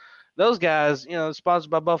 Peter's. Those guys, sponsored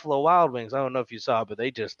by Buffalo Wild Wings. I don't know if you saw, but they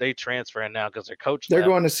transferring now because their coach They're left.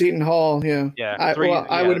 going to Seton Hall. Yeah. Yeah,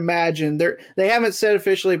 I would imagine they haven't said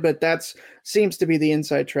officially, but that's seems to be the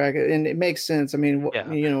inside track, and it makes sense. I mean, yeah.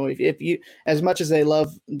 if you as much as they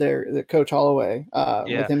love the coach Holloway, with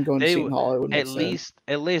Yeah, him going to Seton Hall, it would make sense.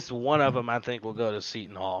 at least one of them I think will go to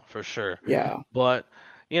Seton Hall for sure. Yeah. But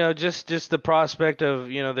just the prospect of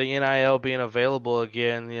the NIL being available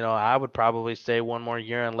again, I would probably stay one more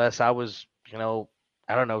year unless I was I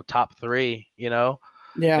don't know, top 3. It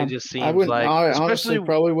Yeah. just I seems wouldn't. like I honestly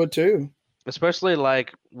probably would too. especially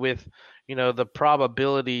like with the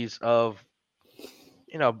probabilities of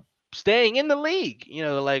you know, staying in the league.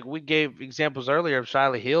 Like we gave examples earlier of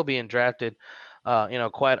Shiley Hill being drafted,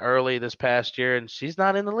 quite early this past year, and she's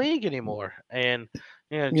not in the league anymore. And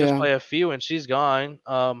just Yeah. play a few, and she's gone.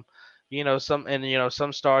 Some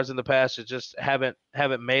stars in the past that just haven't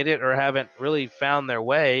made it or haven't really found their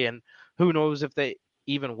way, and who knows if they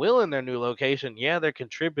even will in their new location. Yeah, they're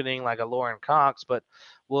contributing like a Lauren Cox, but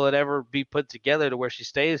will it ever be put together to where she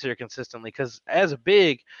stays here consistently? Because as a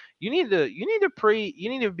big, you need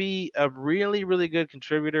to be a really really good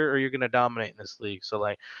contributor or you're going to dominate in this league. So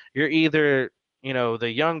like you're either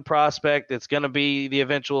the young prospect that's going to be the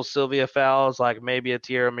eventual Sylvia Fowles, like maybe a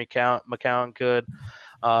Tierra McCowan could,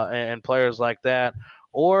 and players like that,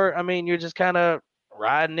 or I mean you're just kind of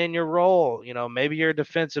riding in your role. Maybe you're a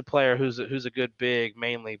defensive player who's a good big,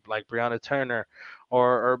 mainly like Brianna Turner,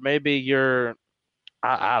 or maybe you're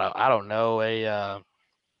I don't know, a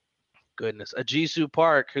Jisoo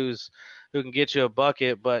Park who can get you a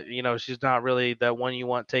bucket, but she's not really that one you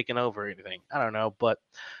want taking over or anything. I don't know, but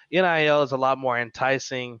NIL is a lot more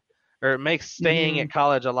enticing, or it makes staying Hmm. at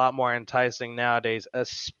college a lot more enticing nowadays,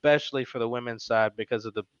 especially for the women's side because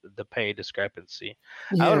of the pay discrepancy.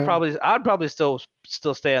 Yeah. I'd probably still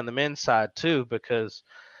stay on the men's side too because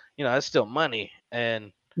it's still money,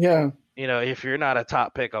 and Yeah. if you're not a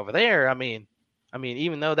top pick over there, I mean,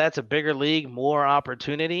 even though that's a bigger league, more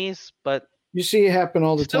opportunities, but You see it happen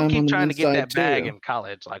all the still time on keep the trying to men's get side that bag too. in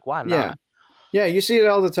college. Like, why Yeah. not? Yeah, you see it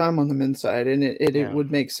all the time on the men's side, and it Yeah.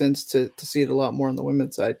 would make sense to see it a lot more on the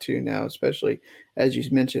women's side too now, especially as you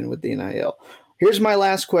mentioned with the NIL. Here's my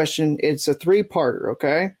last question. It's a three-parter,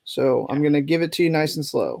 okay? So I'm gonna give it to you nice and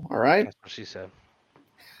slow. All right? That's what she said.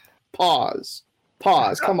 Pause.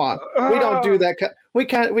 Pause. Come on. We don't do that. We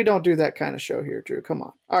don't do that kind of show here, Drew. Come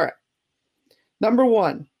on. All right. Number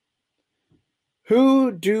one.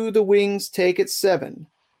 Who do the Wings take at 7?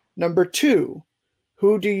 Number 2.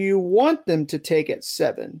 Who do you want them to take at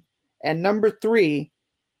 7? And number 3,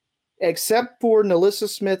 except for Nalissa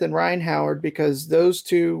Smith and Ryan Howard, because those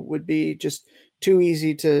two would be just too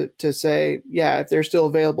easy to say, yeah, if they're still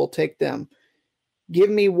available, take them. Give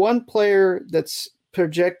me one player that's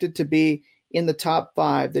projected to be in the top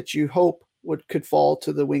 5 that you hope could fall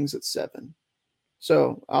to the Wings at 7.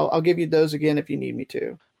 So I'll give you those again if you need me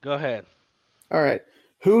to. Go ahead. All right.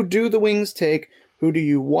 Who do the Wings take? Who do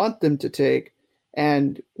you want them to take?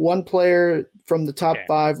 And one player from the top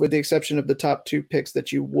 5, with the exception of the top 2 picks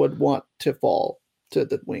that you would want to fall to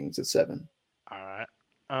the Wings at 7. All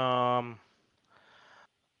right.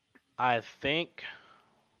 I think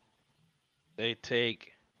they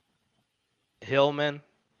take Hillman.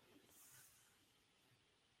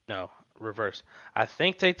 No, reverse. I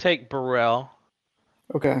think they take Burrell.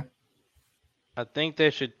 Okay. I think they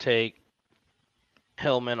should take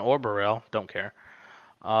Hillman or Burrell. Don't care.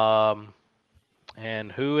 Um,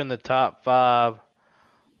 and who in the top 5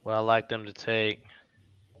 would I like them to take?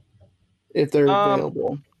 if they're Um,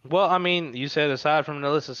 available. well, I mean, you said aside from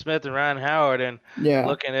Alyssa Smith and Ryan Howard, and Yeah,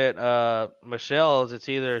 looking at Michelle's, it's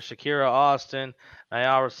either Shakira Austin,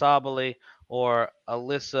 Nayara Sabali, or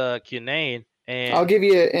Alyssa Cunane. I'll And give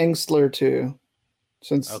you Engstler too,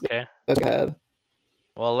 since okay, that's bad.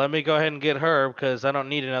 well, let me go ahead and get her because I don't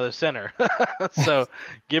need another center. So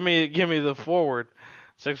give me the forward,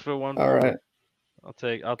 6'1" All forward. right, I'll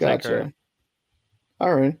take her. gotcha.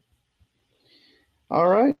 All right, all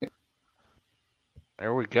right.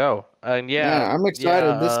 There we go. And Yeah, I'm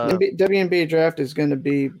excited. This yeah, WNBA draft is going to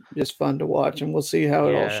be just fun to watch, and we'll see how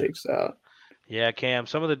it all yeah. shakes out. Yeah, Cam,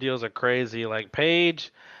 some of the deals are crazy. Like Paige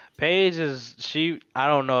is she I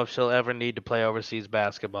don't know if she'll ever need to play overseas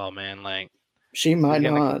basketball, man. Like She she's might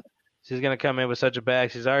gonna not. she's gonna come in with such a bag.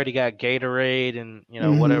 She's already got Gatorade and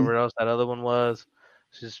Hmm. whatever else that other one was.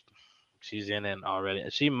 She's she's in it already.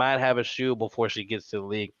 She might have a shoe before she gets to the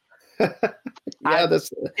league. Yeah,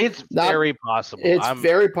 that's It's not. very possible. It's I'm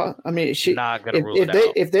very. I mean, not gonna rule it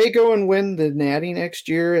out. if they go and win the Natty next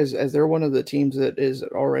year, as they're one of the teams that is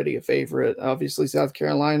already a favorite. Obviously, South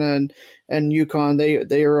Carolina and UConn,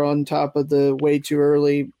 they are on top of the way too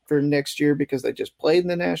early for next year because they just played in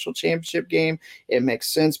the national championship game. It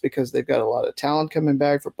makes sense because they've got a lot of talent coming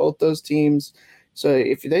back for both those teams. So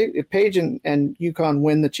if Page and UConn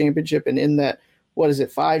win the championship and in that, what is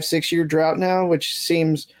it, 5-6 year drought now, which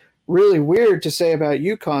seems really weird to say about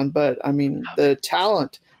UConn, but I mean the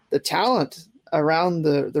talent around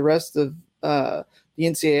the rest of the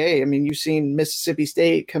NCAA. I mean, you've seen Mississippi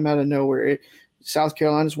State come out of nowhere. South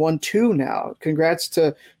Carolina's won 2 now. Congrats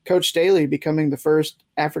to Coach Staley becoming the first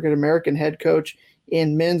African American head coach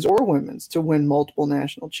in men's or women's to win multiple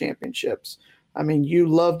national championships. I mean, you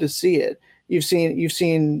love to see it. You've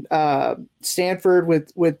seen Stanford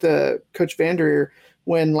with Coach Vanderveer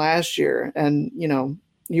win last year, and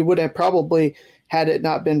you would have probably, had it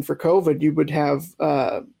not been for COVID, you would have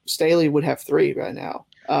Staley would have 3 right now.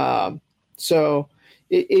 So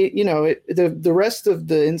the rest of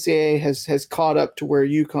the NCAA has caught up to where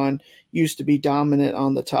UConn used to be dominant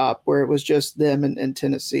on the top, where it was just them and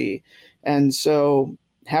Tennessee. And so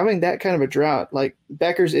having that kind of a drought, like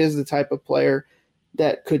Beckers is the type of player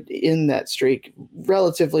that could end that streak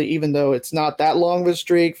relatively, even though it's not that long of a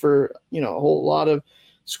streak for a whole lot of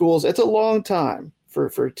schools. It's a long time for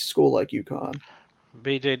a school like UConn.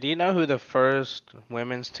 BJ, do you know who the first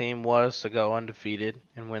women's team was to go undefeated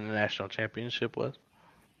and win the national championship was?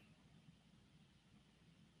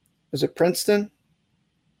 Is it Princeton?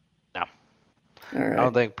 No. All right. I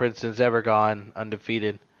don't think Princeton's ever gone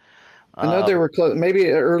undefeated. I know they were close, maybe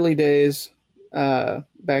early days,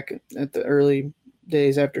 back at the early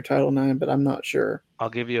days after Title IX, but I'm not sure. I'll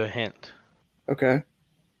give you a hint. Okay.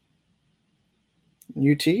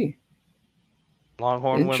 UT.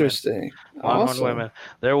 Longhorn Interesting. Women. Longhorn Awesome. Women.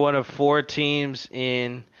 They're one of 4 teams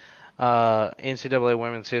in NCAA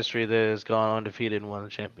women's history that has gone undefeated and won the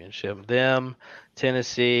championship. Them,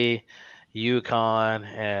 Tennessee, UConn,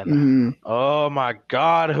 and oh my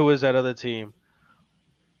God, who is that other team?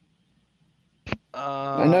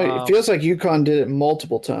 I know it feels like UConn did it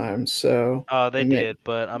multiple times. So they did,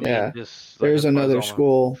 but I mean, just like there's another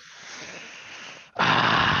school.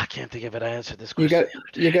 I can't think of it. I answered this question.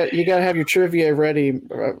 You got to have your trivia ready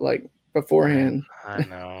like beforehand. I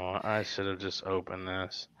know. I should have just opened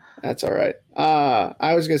this. That's all right.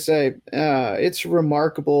 I was gonna say it's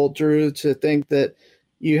remarkable, Drew, to think that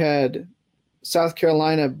you had South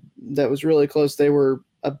Carolina that was really close. They were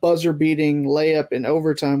a buzzer-beating layup in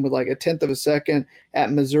overtime with like a tenth of a second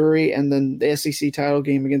at Missouri, and then the SEC title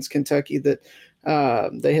game against Kentucky that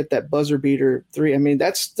they hit that buzzer beater 3. I mean,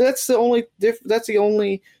 that's the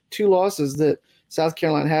only 2 losses that South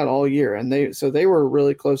Carolina had all year, and they were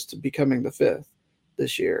really close to becoming the 5th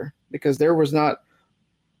this year because there was not.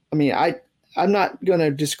 I mean, I'm not going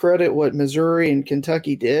to discredit what Missouri and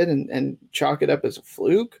Kentucky did and chalk it up as a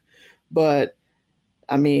fluke, but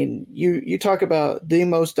I mean, you talk about the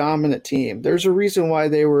most dominant team. There's a reason why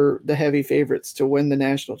they were the heavy favorites to win the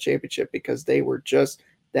national championship because they were just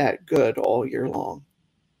that good all year long.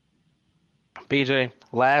 BJ,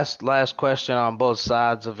 last question on both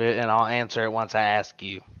sides of it, and I'll answer it once I ask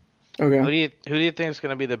you. Okay. Who do you think is going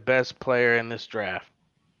to be the best player in this draft?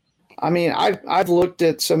 I mean, I've looked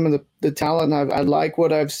at some of the talent. I like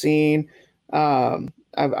what I've seen.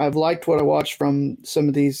 I've liked what I watched from some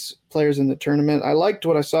of these players in the tournament. I liked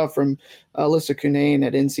what I saw from Alyssa Cunane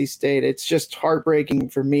at NC State. It's just heartbreaking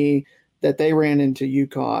for me that they ran into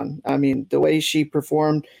UConn. I mean, the way she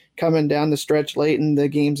performed coming down the stretch late in the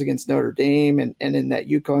games against Notre Dame and in that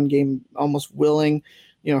UConn game, almost willing,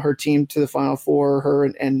 her team to the Final Four, her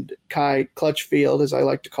and Kai Clutchfield, as I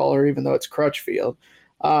like to call her, even though it's Crutchfield.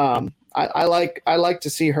 I like to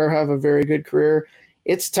see her have a very good career.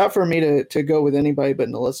 It's tough for me to go with anybody but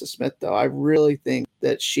NaLyssa Smith, though. I really think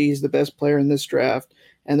that she's the best player in this draft,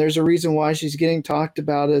 and there's a reason why she's getting talked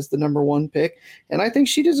about as the number one pick, and I think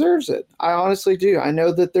she deserves it. I honestly do. I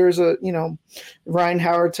know that there's Ryan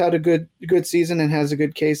Howard's had a good season and has a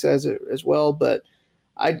good case as well, but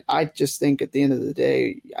I just think at the end of the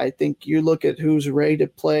day, I think you look at who's ready to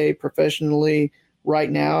play professionally right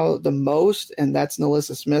now the most, and that's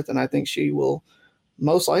NaLyssa Smith, and I think she will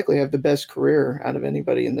most likely have the best career out of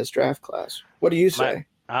anybody in this draft class. What do you say?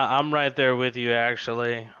 I'm right there with you,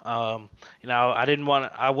 actually. I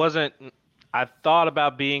thought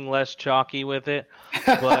about being less chalky with it,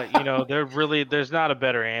 but there's not a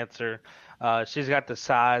better answer. She's got the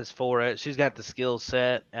size for it. She's got the skill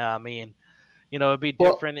set. I mean, it'd be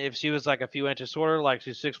different if she was like a few inches shorter, like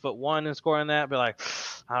she's 6'1" and scoring that. But like,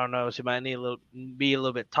 I don't know, she might need be a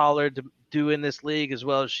little bit taller to do in this league as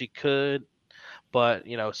well as she could. But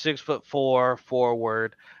 6'4"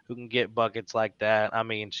 forward who can get buckets like that. I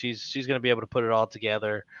mean, she's going to be able to put it all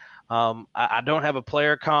together. I don't have a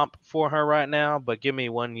player comp for her right now, but give me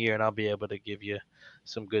 1 year and I'll be able to give you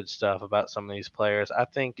some good stuff about some of these players. I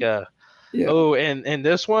think. Yeah. Oh, and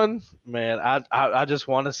this one, man, I just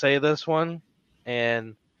want to say this one.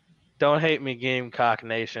 And don't hate me, Gamecock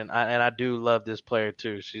Nation. I do love this player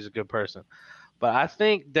too. She's a good person. But I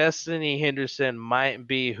think Destiny Henderson might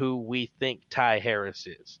be who we think Ty Harris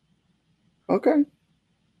is. Okay.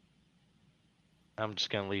 I'm just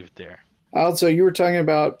going to leave it there. Also, you were talking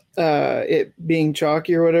about it being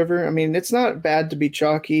chalky or whatever. I mean, it's not bad to be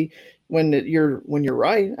chalky when you're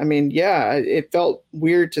right. I mean, yeah, it felt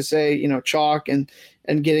weird to say, chalk and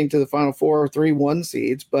getting to the Final Four or 3-1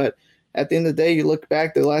 seeds, but at the end of the day, you look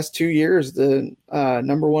back the last 2 years, the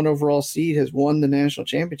number one overall seed has won the national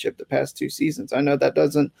championship the past 2 seasons. I know that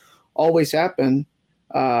doesn't always happen,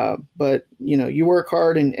 but you work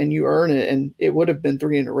hard and you earn it, and it would have been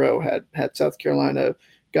 3 in a row had South Carolina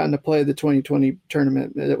gotten to play the 2020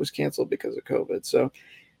 tournament that was canceled because of COVID. So,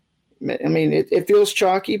 I mean, it feels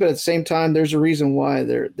chalky, but at the same time, there's a reason why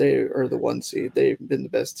they are the 1 seed. They've been the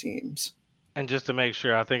best teams. And just to make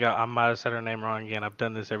sure, I think I might have said her name wrong again. I've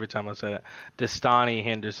done this every time I say it. Destany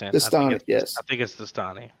Henderson. Yes. I think it's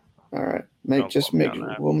Destany. All right.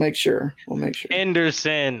 We'll make sure.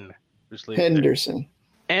 Henderson. Henderson.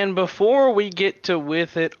 And before we get to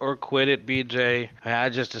With It or Quit It, BJ, I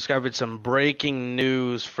just discovered some breaking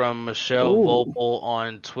news from Michelle Vopel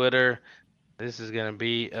on Twitter. This is going to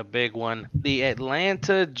be a big one. The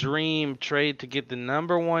Atlanta Dream trade to get the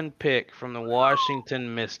number 1 pick from the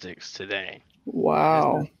Washington Mystics today.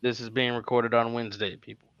 Wow. This is being recorded on Wednesday,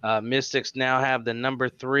 people. Mystics now have the number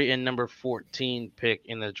 3 and number 14 pick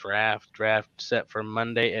in the draft. Draft set for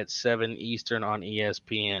Monday at 7 Eastern on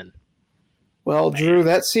ESPN. Well, Drew,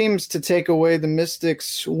 that seems to take away the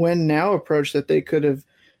Mystics win now approach that they could have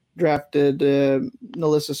drafted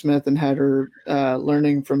NaLyssa Smith and had her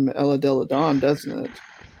learning from Ella Delle Donne, doesn't it?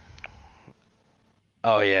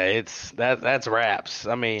 Oh yeah, that's wraps.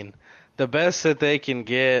 I mean, the best that they can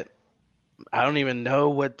get. I don't know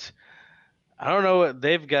what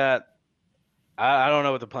they've got. I don't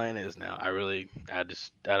know what the plan is now. I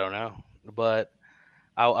don't know. But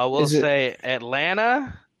I will say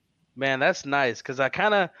Atlanta. Man, that's nice because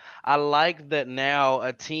I like that now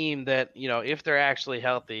a team that, if they're actually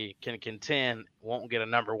healthy can contend won't get a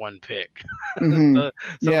number 1 pick. Mm-hmm. so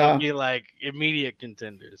they'll be like immediate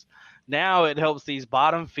contenders. Now it helps these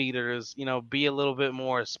bottom feeders, be a little bit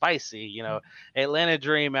more spicy. Atlanta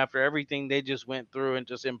Dream, after everything they just went through and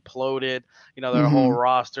just imploded, their whole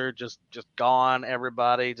roster just gone,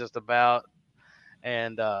 everybody just about.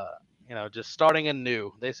 And just starting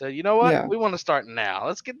anew. They said, you know what? Yeah. We want to start now.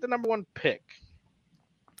 Let's get the number 1 pick.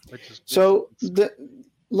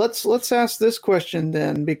 Let's ask this question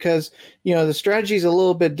then, because the strategy is a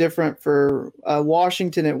little bit different for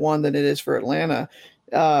Washington at 1 than it is for Atlanta.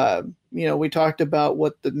 We talked about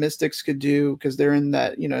what the Mystics could do because they're in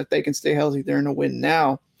that. If they can stay healthy, they're in a win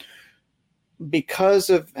now. Because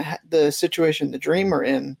of the situation the Dream are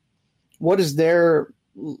in, what is their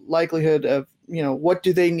likelihood of? What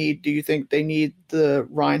do they need? Do you think they need the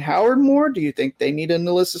Ryan Howard more? Do you think they need a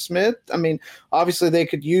NaLyssa Smith? I mean, obviously they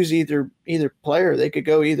could use either player. They could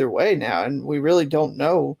go either way now, and we really don't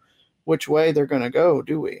know which way they're going to go,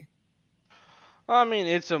 do we? I mean,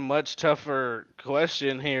 it's a much tougher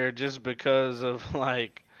question here just because of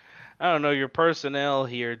I don't know, your personnel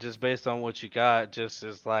here, just based on what you got, just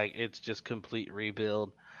is like it's just complete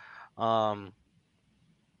rebuild. Um,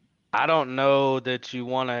 I don't know that you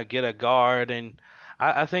want to get a guard, and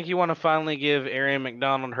I think you want to finally give Arian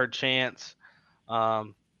McDonald her chance.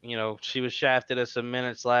 She was shafted at some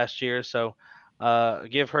minutes last year, so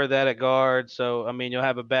give her that at guard. So, I mean, you'll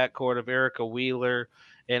have a backcourt of Erica Wheeler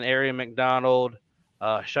and Arian McDonald.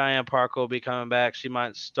 Cheyenne Parker will be coming back. She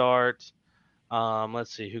might start.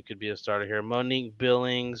 Let's see who could be a starter here. Monique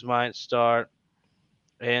Billings might start,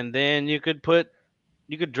 and then you could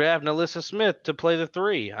draft Nalissa Smith to play the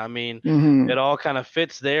three. I mean, Mm-hmm. it all kind of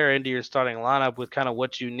fits there into your starting lineup with kind of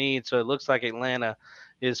what you need. So it looks like Atlanta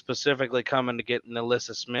is specifically coming to get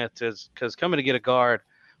Nalissa Smith, because coming to get a guard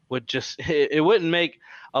would just it wouldn't make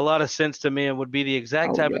a lot of sense to me, and would be the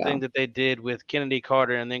exact type of thing that they did with Kennedy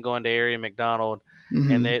Carter and then going to Arian McDonald.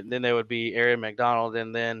 And then there would be Arian McDonald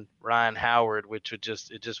and then Ryan Howard, which it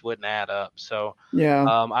just wouldn't add up. So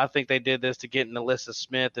I think they did this to get Nalissa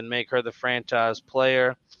Smith and make her the franchise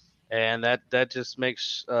player, and that just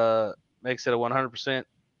makes it a 100%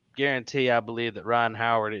 guarantee. I believe that Ryan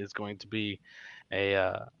Howard is going to be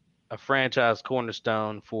a franchise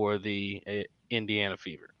cornerstone for the Indiana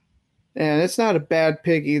Fever. And it's not a bad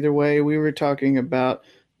pick either way. We were talking about,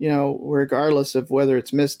 regardless of whether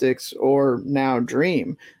it's Mystics or now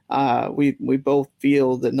Dream, we both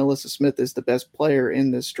feel that Nalissa Smith is the best player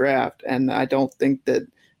in this draft. And I don't think that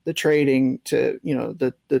the trading to,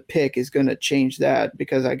 the pick is going to change that,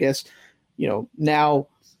 because I guess, now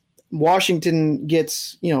Washington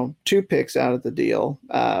gets, 2 picks out of the deal.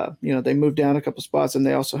 They moved down a couple spots, and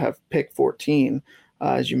they also have pick 14,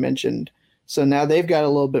 as you mentioned. So now they've got a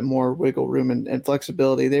little bit more wiggle room and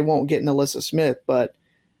flexibility. They won't get Nalissa Smith, but,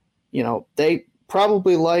 they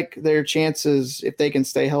probably like their chances if they can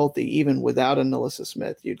stay healthy, even without a Nalissa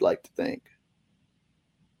Smith, you'd like to think.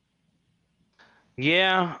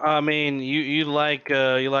 Yeah, I mean, you like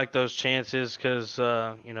those chances because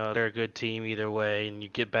they're a good team either way, and you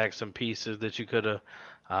get back some pieces that you could have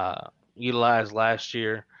utilized last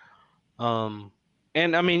year. And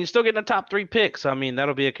I mean, you're still getting the top 3 picks. I mean,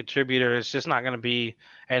 that'll be a contributor. It's just not going to be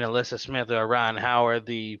an Alyssa Smith or Ryan Howard,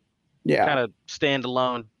 the kind of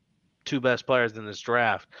standalone 2 best players in this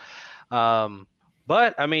draft.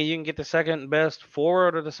 But I mean, you can get the second best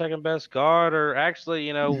forward or the second best guard, or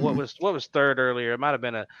actually, what was third earlier? It might have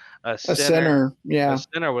been a center. Yeah, a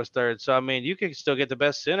center was third. So I mean, you could still get the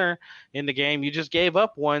best center in the game. You just gave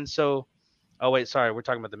up one. So, oh wait, sorry, we're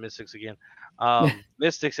talking about the Mystics again.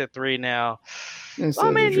 Mystics at 3 now.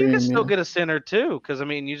 I mean, you can still get a center too, because I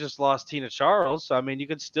mean, you just lost Tina Charles. So I mean, you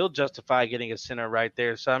could still justify getting a center right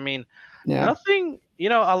there. So I mean, nothing.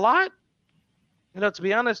 A lot. To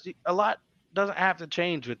be honest, a lot doesn't have to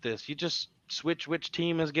change with this. You just switch which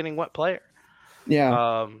team is getting what player.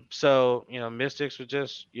 Yeah. So Mystics would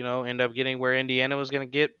just end up getting where Indiana was going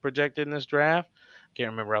to get projected in this draft. Can't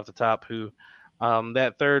remember off the top who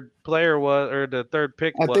that third player was, or the third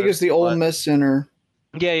pick was. I think it's the Ole Miss center.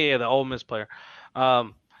 Yeah, the Ole Miss player.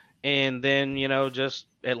 And then just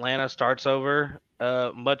Atlanta starts over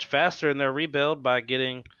much faster in their rebuild by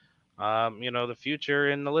getting the future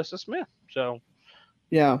in Nalissa Smith. So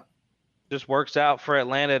just works out for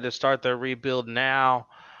Atlanta to start their rebuild now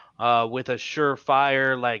with a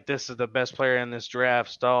surefire, like, this is the best player in this draft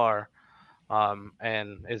star.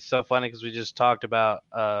 And it's so funny because we just talked about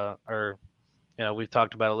we've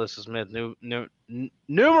talked about Alyssa Smith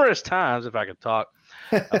numerous times, if I could talk,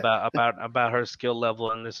 about her skill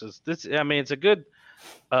level. And this. I mean, it's a good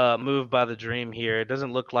move by the Dream here. It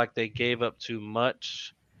doesn't look like they gave up too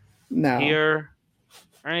much here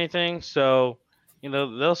or anything. So,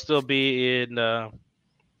 they'll still be in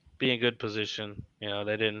good position.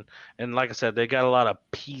 They didn't, and like I said, they got a lot of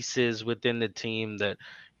pieces within the team that,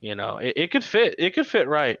 it could fit. It could fit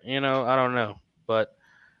right. I don't know, but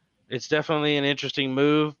it's definitely an interesting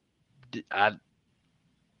move. I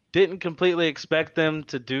didn't completely expect them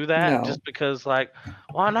to do that, just because, like,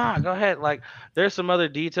 why not? Go ahead. Like, there's some other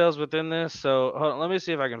details within this. So hold on, let me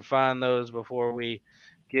see if I can find those before we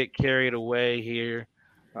get carried away here.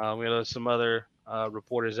 There's some other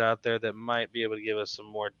reporters out there that might be able to give us some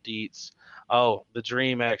more deets. Oh, the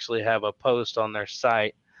Dream actually have a post on their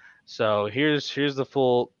site. So here's the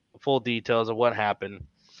full details of what happened.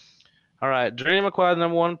 All right, Dream acquired the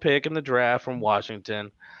number 1 pick in the draft from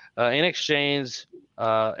Washington. In exchange,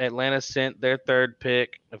 Atlanta sent their 3rd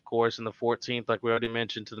pick, of course, in the 14th, like we already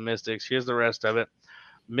mentioned, to the Mystics. Here's the rest of it.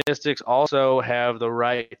 Mystics also have the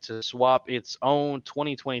right to swap its own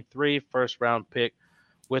 2023 first-round pick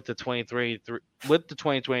with the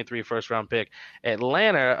 2023 first-round pick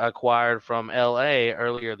Atlanta acquired from LA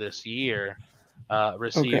earlier this year.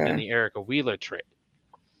 received in Okay. the Erica Wheeler trade.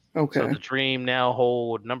 Okay. So the Dream now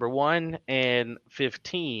hold number 1 and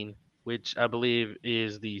 15, which I believe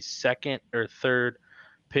is the second or third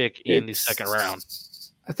pick in the second round.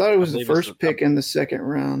 I thought it I was the believe it's first pick in the second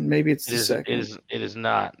round. Maybe it's it the is second. it is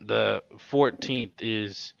not. The 14th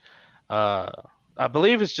is I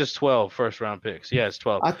believe it's just 12 first round picks. Yeah, it's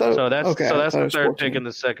 12. I thought. So that's Okay, I thought the it was third pick 14. in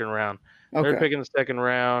the second round. Third Okay. pick in the second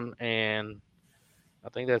round, and I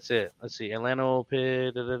think that's it. Let's see. Atlanta will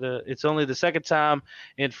pick. It's only the second time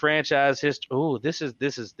in franchise history. Oh,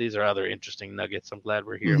 these are other interesting nuggets. I'm glad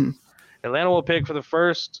we're here. Mhm. Atlanta will pick for the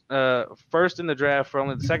first in the draft for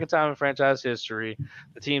only the second time in franchise history.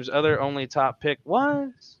 The team's other only top pick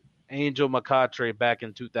was Angel McCoughtry back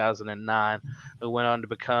in 2009, who went on to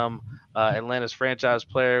become Atlanta's franchise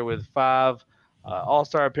player with 5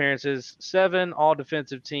 All-Star appearances, 7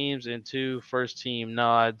 All-Defensive teams, and 2 first-team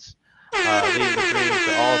nods, leading the Dream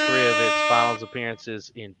to all 3 of its finals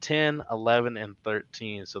appearances in 10, 11, and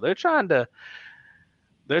 13. So they're trying to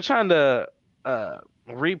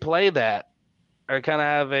replay that, or kind of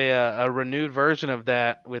have a renewed version of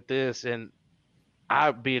that with this. And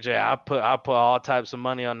I put all types of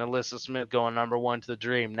money on Alyssa Smith going number 1 to the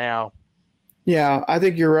Dream now. Yeah, I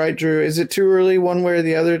think you're right, Drew. Is it too early, one way or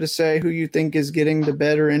the other, to say who you think is getting the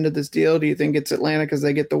better end of this deal? Do you think it's Atlanta because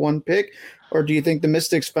they get the 1 pick, or do you think the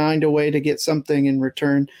Mystics find a way to get something in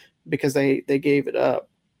return because they gave it up?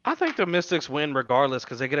 I think the Mystics win regardless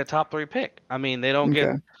because they get a top 3 pick. I mean, they don't get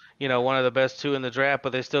Okay. one of the best 2 in the draft,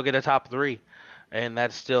 but they still get a top 3. And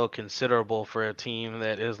that's still considerable for a team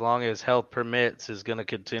that, as long as health permits, is going to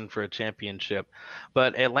contend for a championship.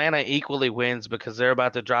 But Atlanta equally wins because they're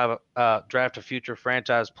about to draft a future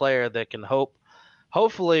franchise player that can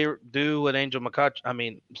hopefully do what Angel McCutcheon. I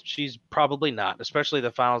mean, she's probably not, especially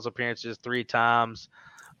the finals appearances 3 times.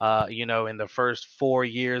 In the first 4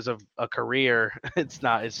 years of a career, it's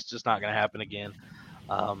just not going to happen again.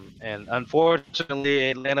 And unfortunately,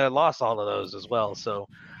 Atlanta lost all of those as well. So,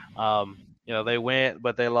 they went,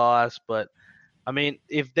 but they lost. But I mean,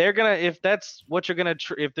 if that's what you're gonna,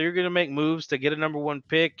 if they're gonna make moves to get a number 1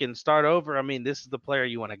 pick and start over, I mean, this is the player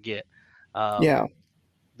you want to get. Yeah.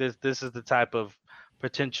 This is the type of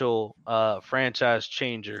potential franchise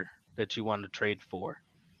changer that you want to trade for.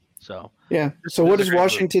 So yeah. So what does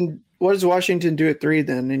Washington do at 3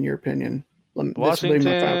 then, in your opinion? This will be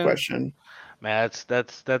my final question. Man,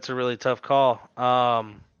 that's a really tough call.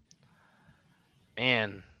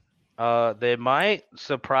 They might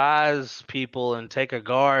surprise people and take a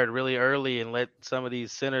guard really early and let some of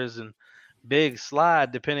these centers and bigs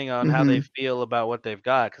slide, depending on how they feel about what they've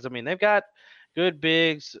got. Because I mean, they've got good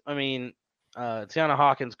bigs. I mean, Tiana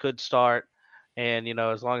Hawkins could start, and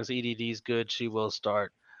as long as EDD's good, she will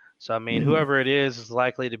start. So I mean, whoever it is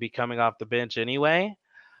likely to be coming off the bench anyway.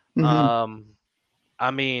 I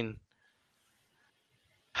mean,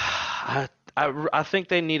 I think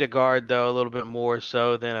they need a guard though a little bit more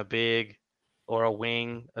so than a big or a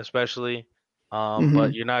wing, especially.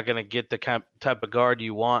 But you're not going to get the type of guard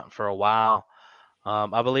you want for a while.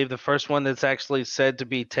 I believe the first one that's actually said to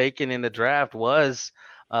be taken in the draft was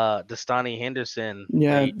Destani Henderson.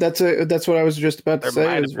 Yeah, that's what I was just about to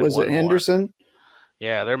say. Was it Henderson? More.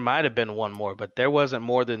 Yeah, there might have been one more, but there wasn't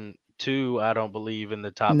more than 2, I don't believe, in the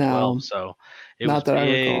top 12. So it was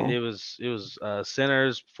big. It was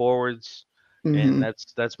centers, forwards, and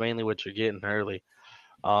that's mainly what you're getting early.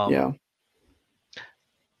 Yeah.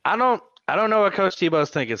 I don't know what Coach Tebow's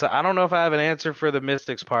thinking. So I don't know if I have an answer for the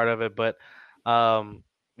Mystics part of it, but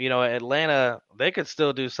Atlanta, they could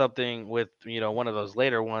still do something with one of those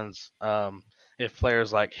later ones. If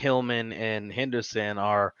players like Hillman and Henderson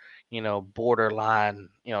are borderline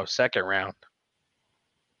second round.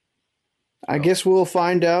 I guess we'll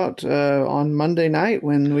find out on Monday night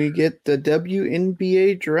when we get the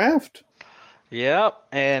WNBA draft. Yep,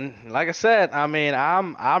 and like I said, I mean,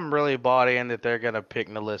 I'm really bought in that they're gonna pick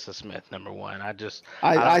Alyssa Smith number 1.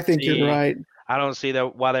 I think you're right. I don't see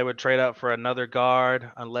why they would trade up for another guard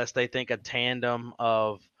unless they think a tandem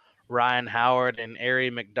of Ryan Howard and Ari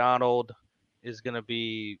McDonald is gonna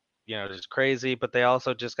be just crazy. But they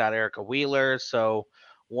also just got Erica Wheeler, so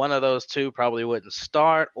one of those 2 probably wouldn't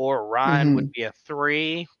start, or Ryan would be a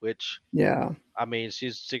 3, which I mean,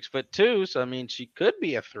 she's 6'2", so I mean she could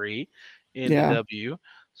be a 3 in the W.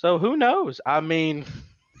 So who knows? I mean,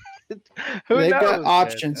 They've got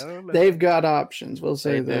options. They've got options. We'll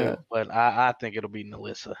say that. But I think it'll be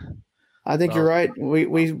Alyssa. I think you're right.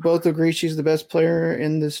 We both agree she's the best player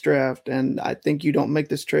in this draft, and I think you don't make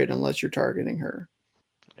this trade unless you're targeting her.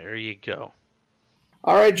 There you go.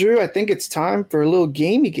 All right, Drew, I think it's time for a little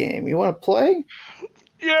gamey game. You want to play?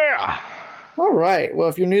 Yeah. All right. Well,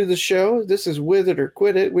 if you're new to the show, this is With It or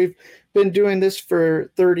Quit It. We've been doing this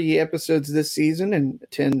for 30 episodes this season and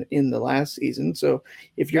 10 in the last season. So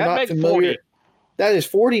if you're That not makes familiar, 40. that is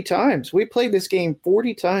 40 times. We played this game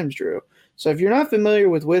 40 times, Drew. So if you're not familiar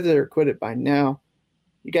with It or Quit It by now,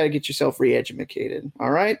 you got to get yourself re-educated.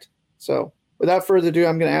 All right? So without further ado,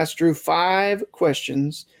 I'm going to ask Drew 5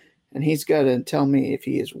 questions, and he's got to tell me if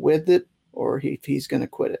he is with it or if he's going to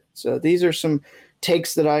quit it. So these are some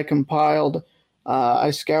takes that I compiled.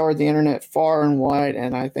 I scoured the internet far and wide,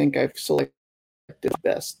 and I think I've selected the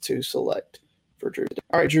best to select for Drew.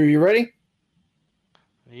 All right, Drew, you ready?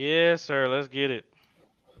 Yes, sir. Let's get it.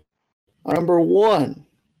 Number 1.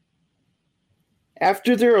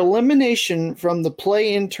 After their elimination from the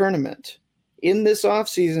play-in tournament, in this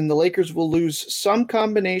offseason, the Lakers will lose some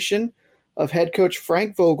combination of head coach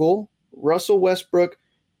Frank Vogel, Russell Westbrook,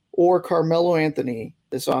 or Carmelo Anthony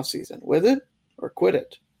this offseason. With it or quit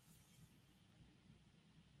it?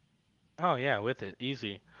 Oh, yeah, with it.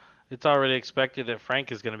 Easy. It's already expected that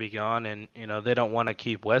Frank is going to be gone, and, they don't want to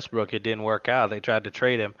keep Westbrook. It didn't work out. They tried to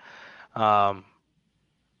trade him,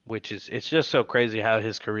 it's just so crazy how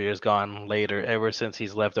his career has gone later. Ever since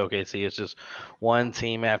he's left OKC, it's just one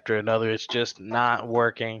team after another. It's just not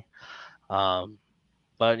working.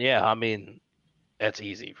 But, yeah, I mean, that's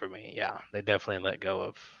easy for me. Yeah, they definitely let go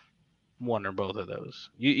of one or both of those.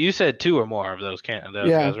 You said 2 or more of those guys,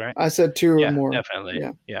 right? I said 2 or more. Definitely.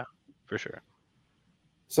 Yeah, for sure.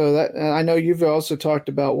 So that I know you've also talked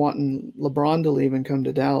about wanting LeBron to leave and come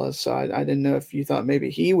to Dallas. So I didn't know if you thought maybe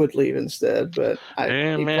he would leave instead, but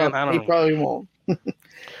he probably won't.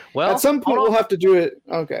 Well, at some point we'll have to do it.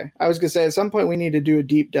 Okay, I was gonna say at some point we need to do a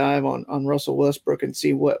deep dive on Russell Westbrook and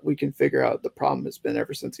see what we can figure out the problem has been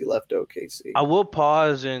ever since he left OKC. I will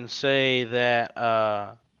pause and say that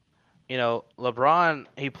LeBron,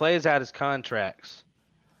 he plays out his contracts,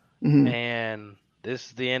 and this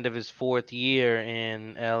is the end of his 4th year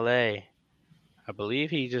in LA. I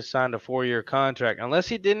believe he just signed a 4-year contract, unless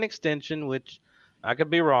he did an extension, which I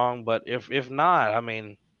could be wrong. But if not, I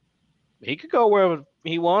mean, he could go wherever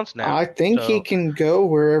he wants now. I think he can go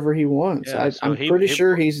wherever he wants. Yeah, I'm pretty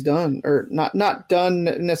sure he's done, or not done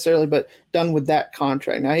necessarily, but done with that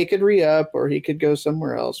contract. Now he could re-up or he could go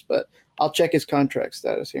somewhere else, but I'll check his contract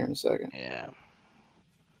status here in a second.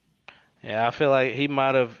 Yeah, I feel like he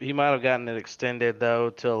might have gotten it extended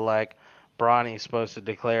though till like Bronny's supposed to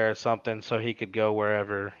declare something so he could go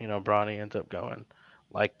wherever Bronny ends up going,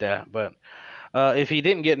 like that. But if he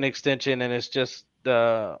didn't get an extension and it's just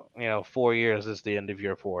 4 years, it's the end of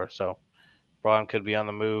year 4, so Bron could be on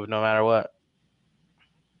the move no matter what.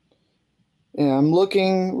 Yeah, I'm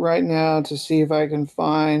looking right now to see if I can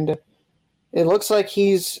find. It looks like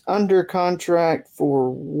he's under contract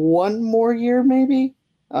for 1 more year, maybe.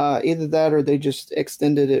 Either that or they just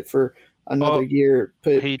extended it for another year.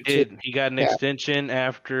 He did. He got an extension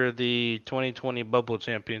after the 2020 Bubble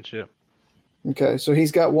Championship. Okay, so he's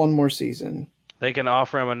got 1 more season. They can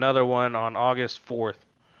offer him another one on August 4th.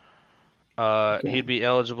 He'd be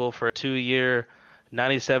eligible for a 2-year,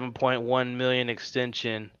 $97.1 million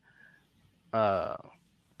extension per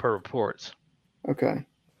reports. Okay.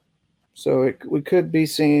 So we could be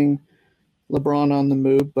seeing LeBron on the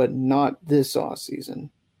move, but not this offseason.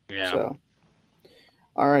 Yeah. So,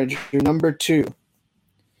 all right, Drew, number 2.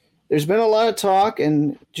 There's been a lot of talk,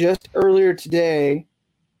 and just earlier today,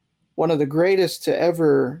 one of the greatest to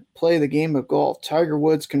ever play the game of golf, Tiger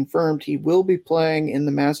Woods, confirmed he will be playing in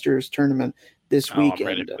the Masters tournament this weekend. I'm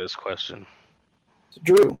ready for this question.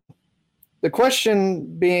 Drew, the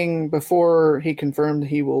question being before he confirmed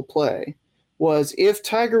he will play was if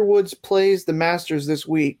Tiger Woods plays the Masters this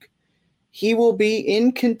week, he will be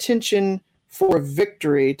in contention for a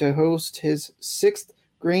victory to host his 6th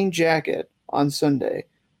green jacket on Sunday.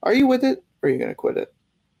 Are you with it, or are you going to quit it?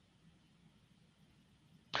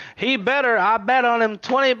 He better. I bet on him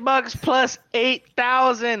 $20 plus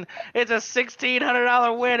 8,000. It's a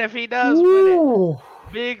 $1,600 win if he does win it.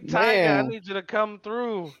 Big Tiger, man. I need you to come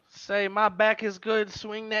through. Say my back is good.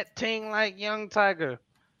 Swing that ting like young Tiger.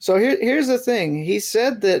 So here's the thing. He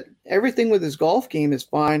said that everything with his golf game is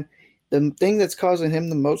fine. The thing that's causing him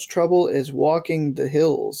the most trouble is walking the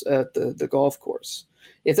hills at the golf course.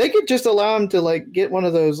 If they could just allow him to like get one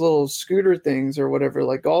of those little scooter things or whatever,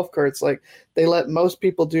 like golf carts, like they let most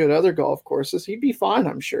people do at other golf courses, he'd be fine,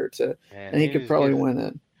 I'm sure, and he could probably win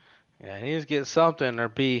it. Yeah, he needs to get something or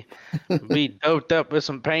be doped up with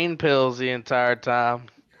some pain pills the entire time.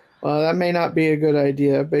 Well, that may not be a good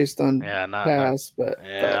idea based on past, but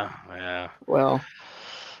well.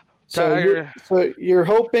 So you're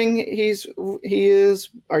hoping he is.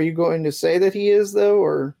 Are you going to say that he is though,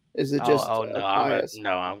 or Is it just Oh a no, bias?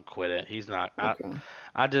 I'm quitting. He's not. Okay.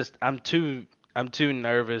 I'm too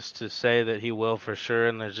nervous to say that he will for sure.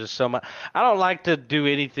 And there's just so much. I don't like to do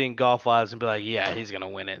anything golf wise and be like, yeah, he's gonna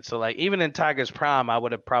win it. So like even in Tiger's prime, I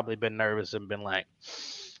would have probably been nervous and been like,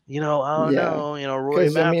 I don't Yeah. know, Rory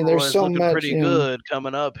Because I mean, there's McIlroy is so looking much. pretty good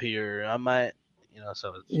coming up here. I might,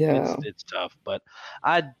 so Yeah. it's tough. But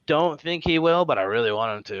I don't think he will, but I really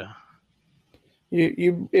want him to.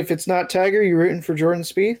 You if it's not Tiger, you rooting for Jordan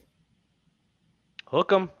Spieth?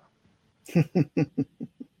 Hook him.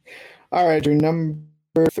 All right, your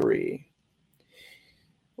number 3.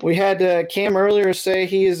 We had Cam earlier say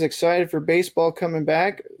he is excited for baseball coming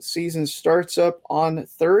back. Season starts up on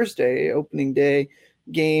Thursday, opening day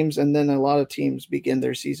games, and then a lot of teams begin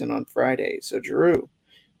their season on Friday. So, Drew,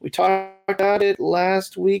 we talked about it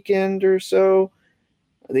last weekend or so.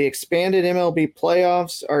 The expanded MLB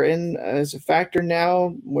playoffs are in as a factor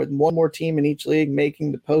now, with one more team in each league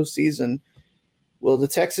making the postseason. Will the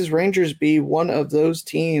Texas Rangers be one of those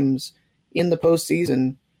teams in the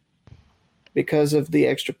postseason because of the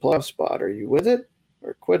extra playoff spot? Are you with it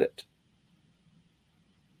or quit it?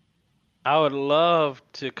 I would love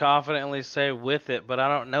to confidently say with it, but I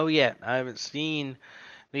don't know yet. I haven't seen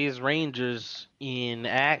these Rangers in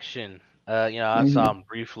action. I saw them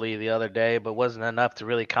briefly the other day, but wasn't enough to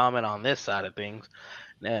really comment on this side of things.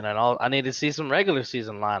 And I need to see some regular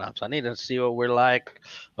season lineups. I need to see what we're like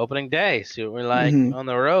opening day, see what we're like on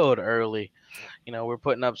the road early. We're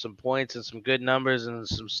putting up some points and some good numbers and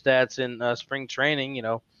some stats in spring training.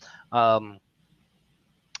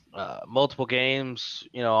 Multiple games,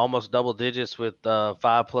 almost double digits with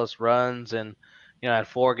 5+ runs, and had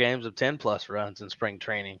 4 games of 10+ runs in spring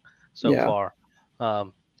training so far.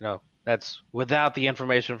 That's without the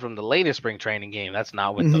information from the latest spring training game. That's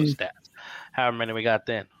not with those stats. However many we got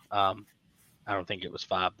then. I don't think it was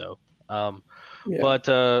 5 though. But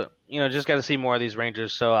just got to see more of these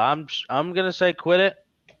Rangers. So I'm gonna say quit it.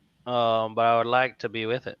 But I would like to be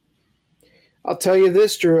with it. I'll tell you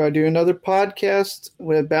this, Drew. I do another podcast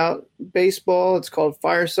about baseball. It's called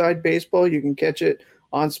Fireside Baseball. You can catch it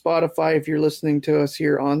on Spotify if you're listening to us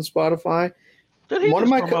here on Spotify. Did he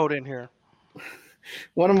just promote in here?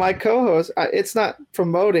 One of my co-hosts, it's not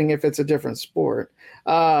promoting if it's a different sport.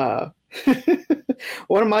 One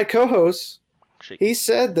of my co-hosts, he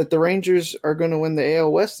said that the Rangers are going to win the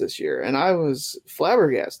AL West this year, and I was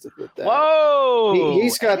flabbergasted with that. Whoa!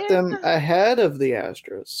 He's got them ahead of the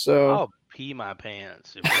Astros. So I'll pee my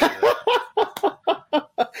pants.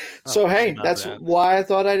 So hey, that's why I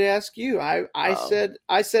thought I'd ask you. I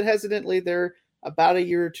said hesitantly they're about a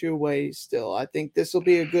year or two away still. I think this will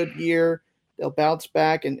be a good year. They'll bounce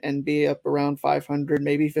back and be up around 500,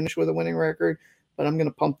 maybe finish with a winning record. But I'm going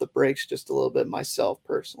to pump the brakes just a little bit myself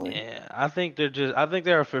personally. Yeah, I think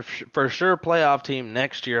they're a for sure playoff team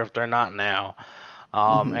next year if they're not now.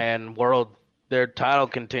 And they're title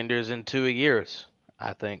contenders in 2 years,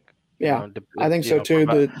 I think. Yeah, I think so too.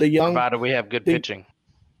 The young, provided we have good pitching.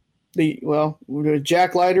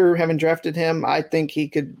 Jack Leiter, having drafted him, I think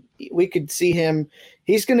we could see him.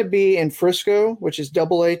 He's going to be in Frisco, which is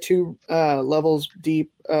AA, 2 levels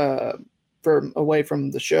deep away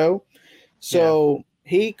from the show. So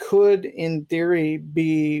he could, in theory,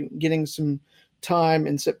 be getting some time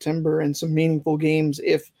in September and some meaningful games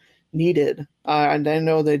if needed. And I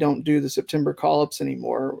know they don't do the September call-ups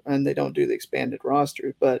anymore, and they don't do the expanded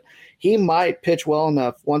roster, but he might pitch well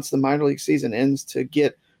enough once the minor league season ends to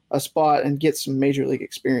get a spot and get some major league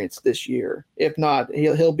experience this year. If not,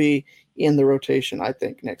 he'll be in the rotation, I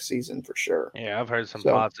think, next season for sure. Yeah, I've heard some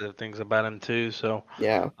positive things about him too. So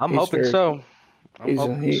yeah, I'm hoping so.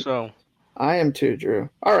 I am too, Drew.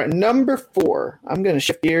 All right, number 4. I'm going to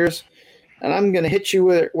shift gears, and I'm going to hit you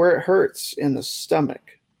where it hurts in the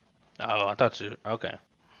stomach. Oh, I thought you. Okay.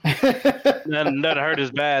 Doesn't hurt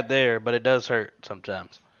as bad there, but it does hurt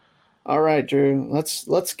sometimes. All right, Drew.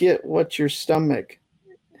 Let's get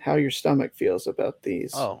how your stomach feels about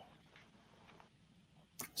these. Oh.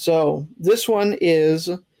 So this one is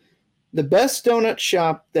the best donut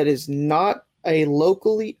shop that is not a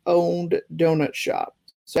locally owned donut shop.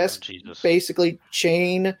 So that's basically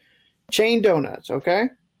chain donuts, okay?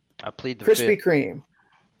 I plead the Krispy fifth. Kreme.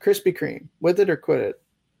 Krispy Kreme. With it or quit it?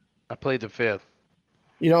 I plead the fifth.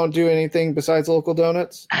 You don't do anything besides local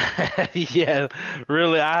donuts? Yeah,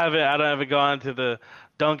 really. I haven't gone to the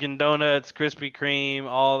Dunkin' Donuts, Krispy Kreme,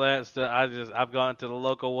 all that stuff. I've gone to the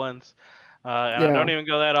local ones. And I don't even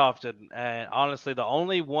go that often. And honestly, the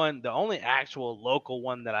only actual local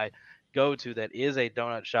one that I go to that is a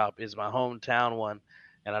donut shop is my hometown one.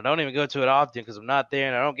 And I don't even go to it often because I'm not there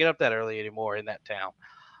and I don't get up that early anymore in that town.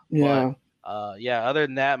 Yeah. Yeah, other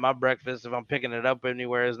than that, my breakfast, if I'm picking it up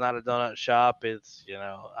anywhere, is not a donut shop. It's,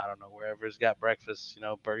 I don't know, wherever's got breakfast,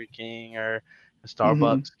 Burger King or Mhm.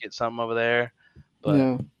 Starbucks, get something over there. But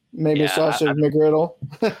Yeah. Maybe a yeah, sausage McGriddle.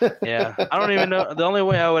 yeah, I don't even know. The only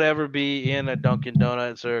way I would ever be in a Dunkin'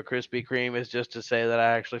 Donuts or a Krispy Kreme is just to say that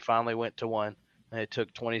I actually finally went to one. And it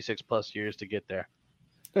took 26 plus years to get there.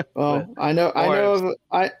 But Well, I know or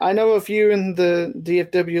I know a few in the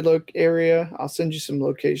DFW area. I'll send you some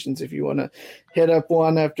locations if you want to hit up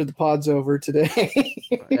one after the pod's over today.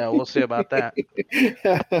 yeah, we'll see about that.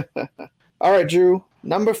 All right, Drew.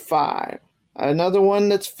 Number 5. Another one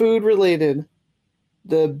that's food related.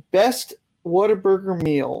 The best Whataburger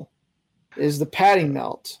meal is the patty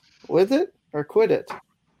melt. With it or quit it?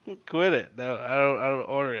 Quit it. No, I don't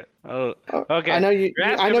order it. Okay. I know You're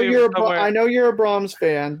asking me somewhere. I know you're a Brahms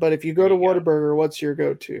fan, but if you go to There you go. Whataburger, what's your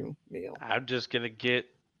go-to meal? I'm just gonna get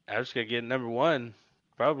number one,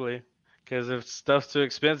 probably, because if stuff's too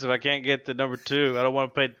expensive, I can't get the number two. I don't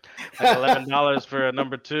want to pay like $11 for a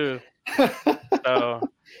number two, so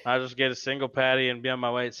I'll just get a single patty and be on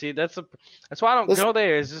my way. See, that's why I don't go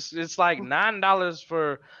there. It's like $9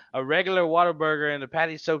 for a regular Whataburger and the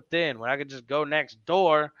patty's so thin. When I could just go next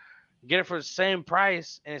door, get it for the same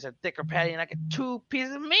price, and it's a thicker patty, and I get 2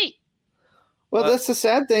 pieces of meat. Well, that's the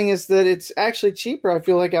sad thing is that it's actually cheaper. I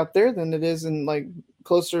feel like out there than it is in like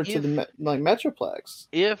closer to the Metroplex.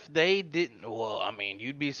 If they didn't, well, I mean,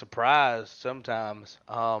 you'd be surprised sometimes.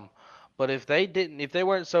 But if they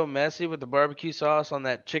weren't so messy with the barbecue sauce on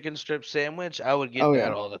that chicken strip sandwich, I would get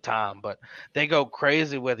that all the time. But they go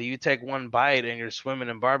crazy with it. You take one bite and you're swimming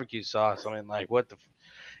in barbecue sauce. I mean, like what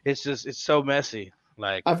it's so messy.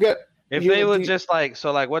 Like if they would just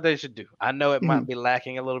what they should do. I know it might be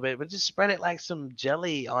lacking a little bit, but just spread it like some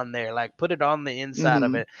jelly on there. Like put it on the inside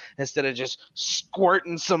of it instead of just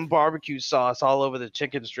squirting some barbecue sauce all over the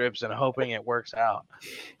chicken strips and hoping it works out.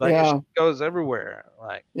 Like it goes everywhere.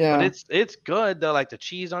 Like but it's good though. Like the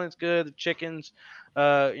cheese on it's good. The chicken's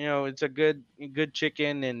it's a good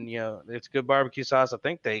chicken and it's good barbecue sauce. I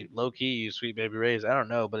think they low key use Sweet Baby Ray's. I don't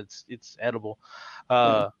know, but it's edible.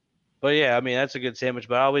 But yeah, I mean that's a good sandwich.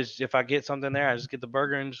 But if I get something there, I just get the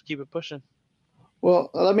burger and just keep it pushing. Well,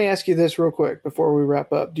 let me ask you this real quick before we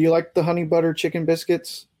wrap up. Do you like the honey butter chicken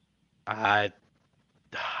biscuits? I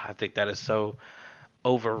think that is so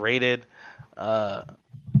overrated. But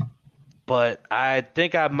I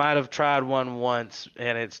think I might have tried one once,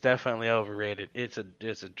 and it's definitely overrated. It's a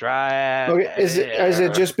dry. Okay, is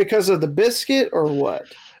it just because of the biscuit or what?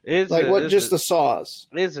 Just the sauce?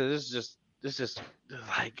 It's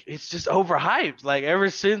just overhyped. Like ever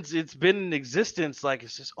since it's been in existence, like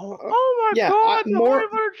it's just God, honey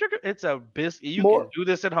butter chicken. It's a biscuit. You can do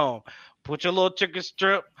this at home. Put your little chicken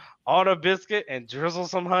strip on a biscuit and drizzle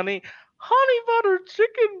some honey butter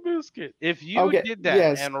chicken biscuit. If you did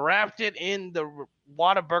that and wrapped it in the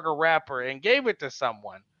Whataburger wrapper and gave it to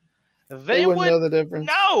someone, they would know the difference.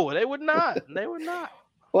 No, they would not. They would not.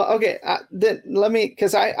 Well, okay, then let me,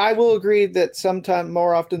 because I will agree that sometime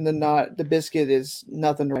more often than not, the biscuit is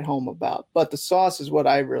nothing to write home about, but the sauce is what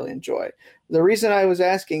I really enjoy. The reason I was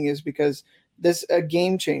asking is because this a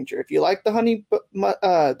game changer. If you like the honey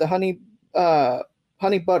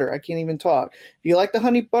butter, I can't even talk. If you like the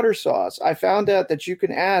honey butter sauce, I found out that you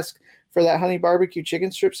can ask for that honey barbecue chicken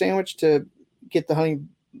strip sandwich to get the honey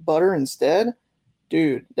butter instead.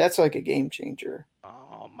 Dude, that's like a game changer.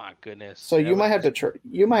 Oh my goodness! So you might have to try.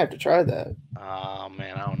 You might have to try that. Oh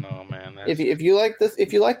man, I don't know, man. If you like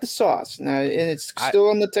the sauce now, and it's still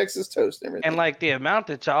on the Texas toast and everything, and like the amount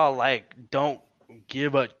that y'all like don't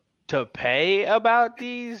give a to pay about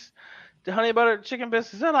the honey butter chicken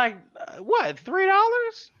biscuits, they're like what,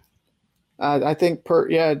 $3? I think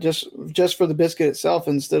just for the biscuit itself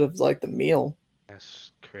instead of like the meal.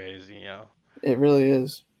 That's crazy, yo. It really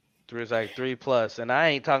is. It's like $3+, and I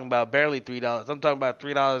ain't talking about barely $3. I'm talking about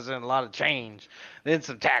 $3 and a lot of change, then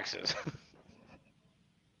some taxes.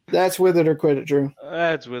 That's with it or quit it, Drew.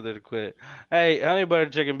 That's with it or quit it. Hey, honey butter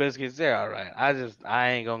chicken biscuits, they're all right.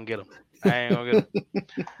 I ain't gonna get them. I ain't gonna get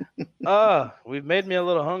them. We've made me a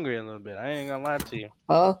little hungry a little bit. I ain't gonna lie to you.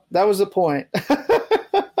 That was the point.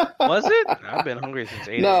 Was it? I've been hungry since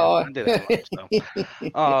 8 No. a.m. I did it lunch,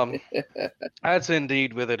 so. That's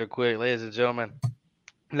indeed with it or quit, ladies and gentlemen.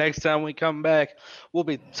 Next time we come back, we'll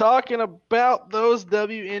be talking about those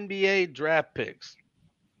WNBA draft picks.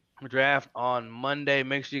 Draft on Monday.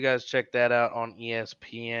 Make sure you guys check that out on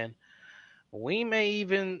ESPN. We may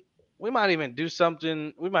even we might even do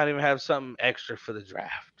something. We might even have something extra for the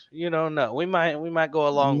draft. You don't know. We might go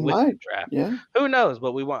along with the draft. Yeah. Who knows?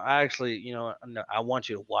 But I actually, no, I want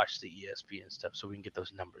you to watch the ESPN stuff so we can get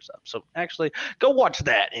those numbers up. So actually, go watch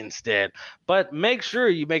that instead. But make sure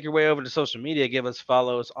you make your way over to social media. Give us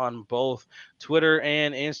follows on both Twitter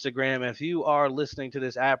and Instagram. If you are listening to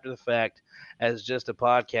this after the fact as just a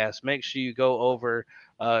podcast, make sure you go over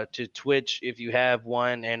to Twitch if you have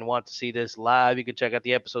one and want to see this live. You can check out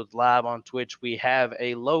the episodes live on Twitch. We have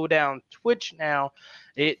a Lowdown Twitch now.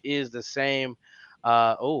 It is the same.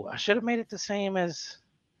 I should have made it the same as.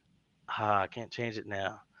 I can't change it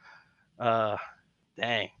now.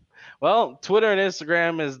 Dang. Well, Twitter and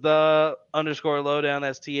Instagram is the _lowdown.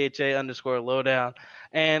 That's THA_lowdown.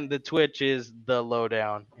 And the Twitch is the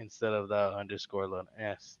lowdown instead of the _lowdown.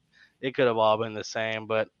 Yes. It could have all been the same,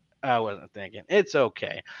 but I wasn't thinking. It's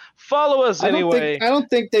okay. Follow us anyway. I don't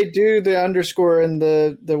think they do the underscore in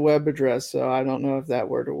the web address, so I don't know if that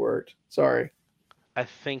word worked. Sorry. I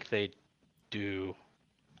think they do.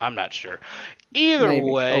 I'm not sure. Either Maybe.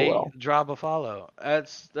 way, well. drop a follow.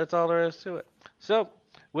 That's all there is to it. So,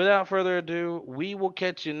 without further ado, we will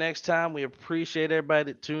catch you next time. We appreciate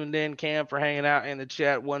everybody that tuned in. Cam for hanging out in the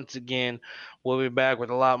chat once again. We'll be back with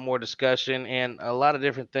a lot more discussion and a lot of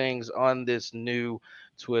different things on this new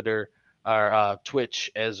Twitter or Twitch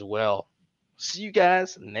as well. See you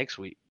guys next week.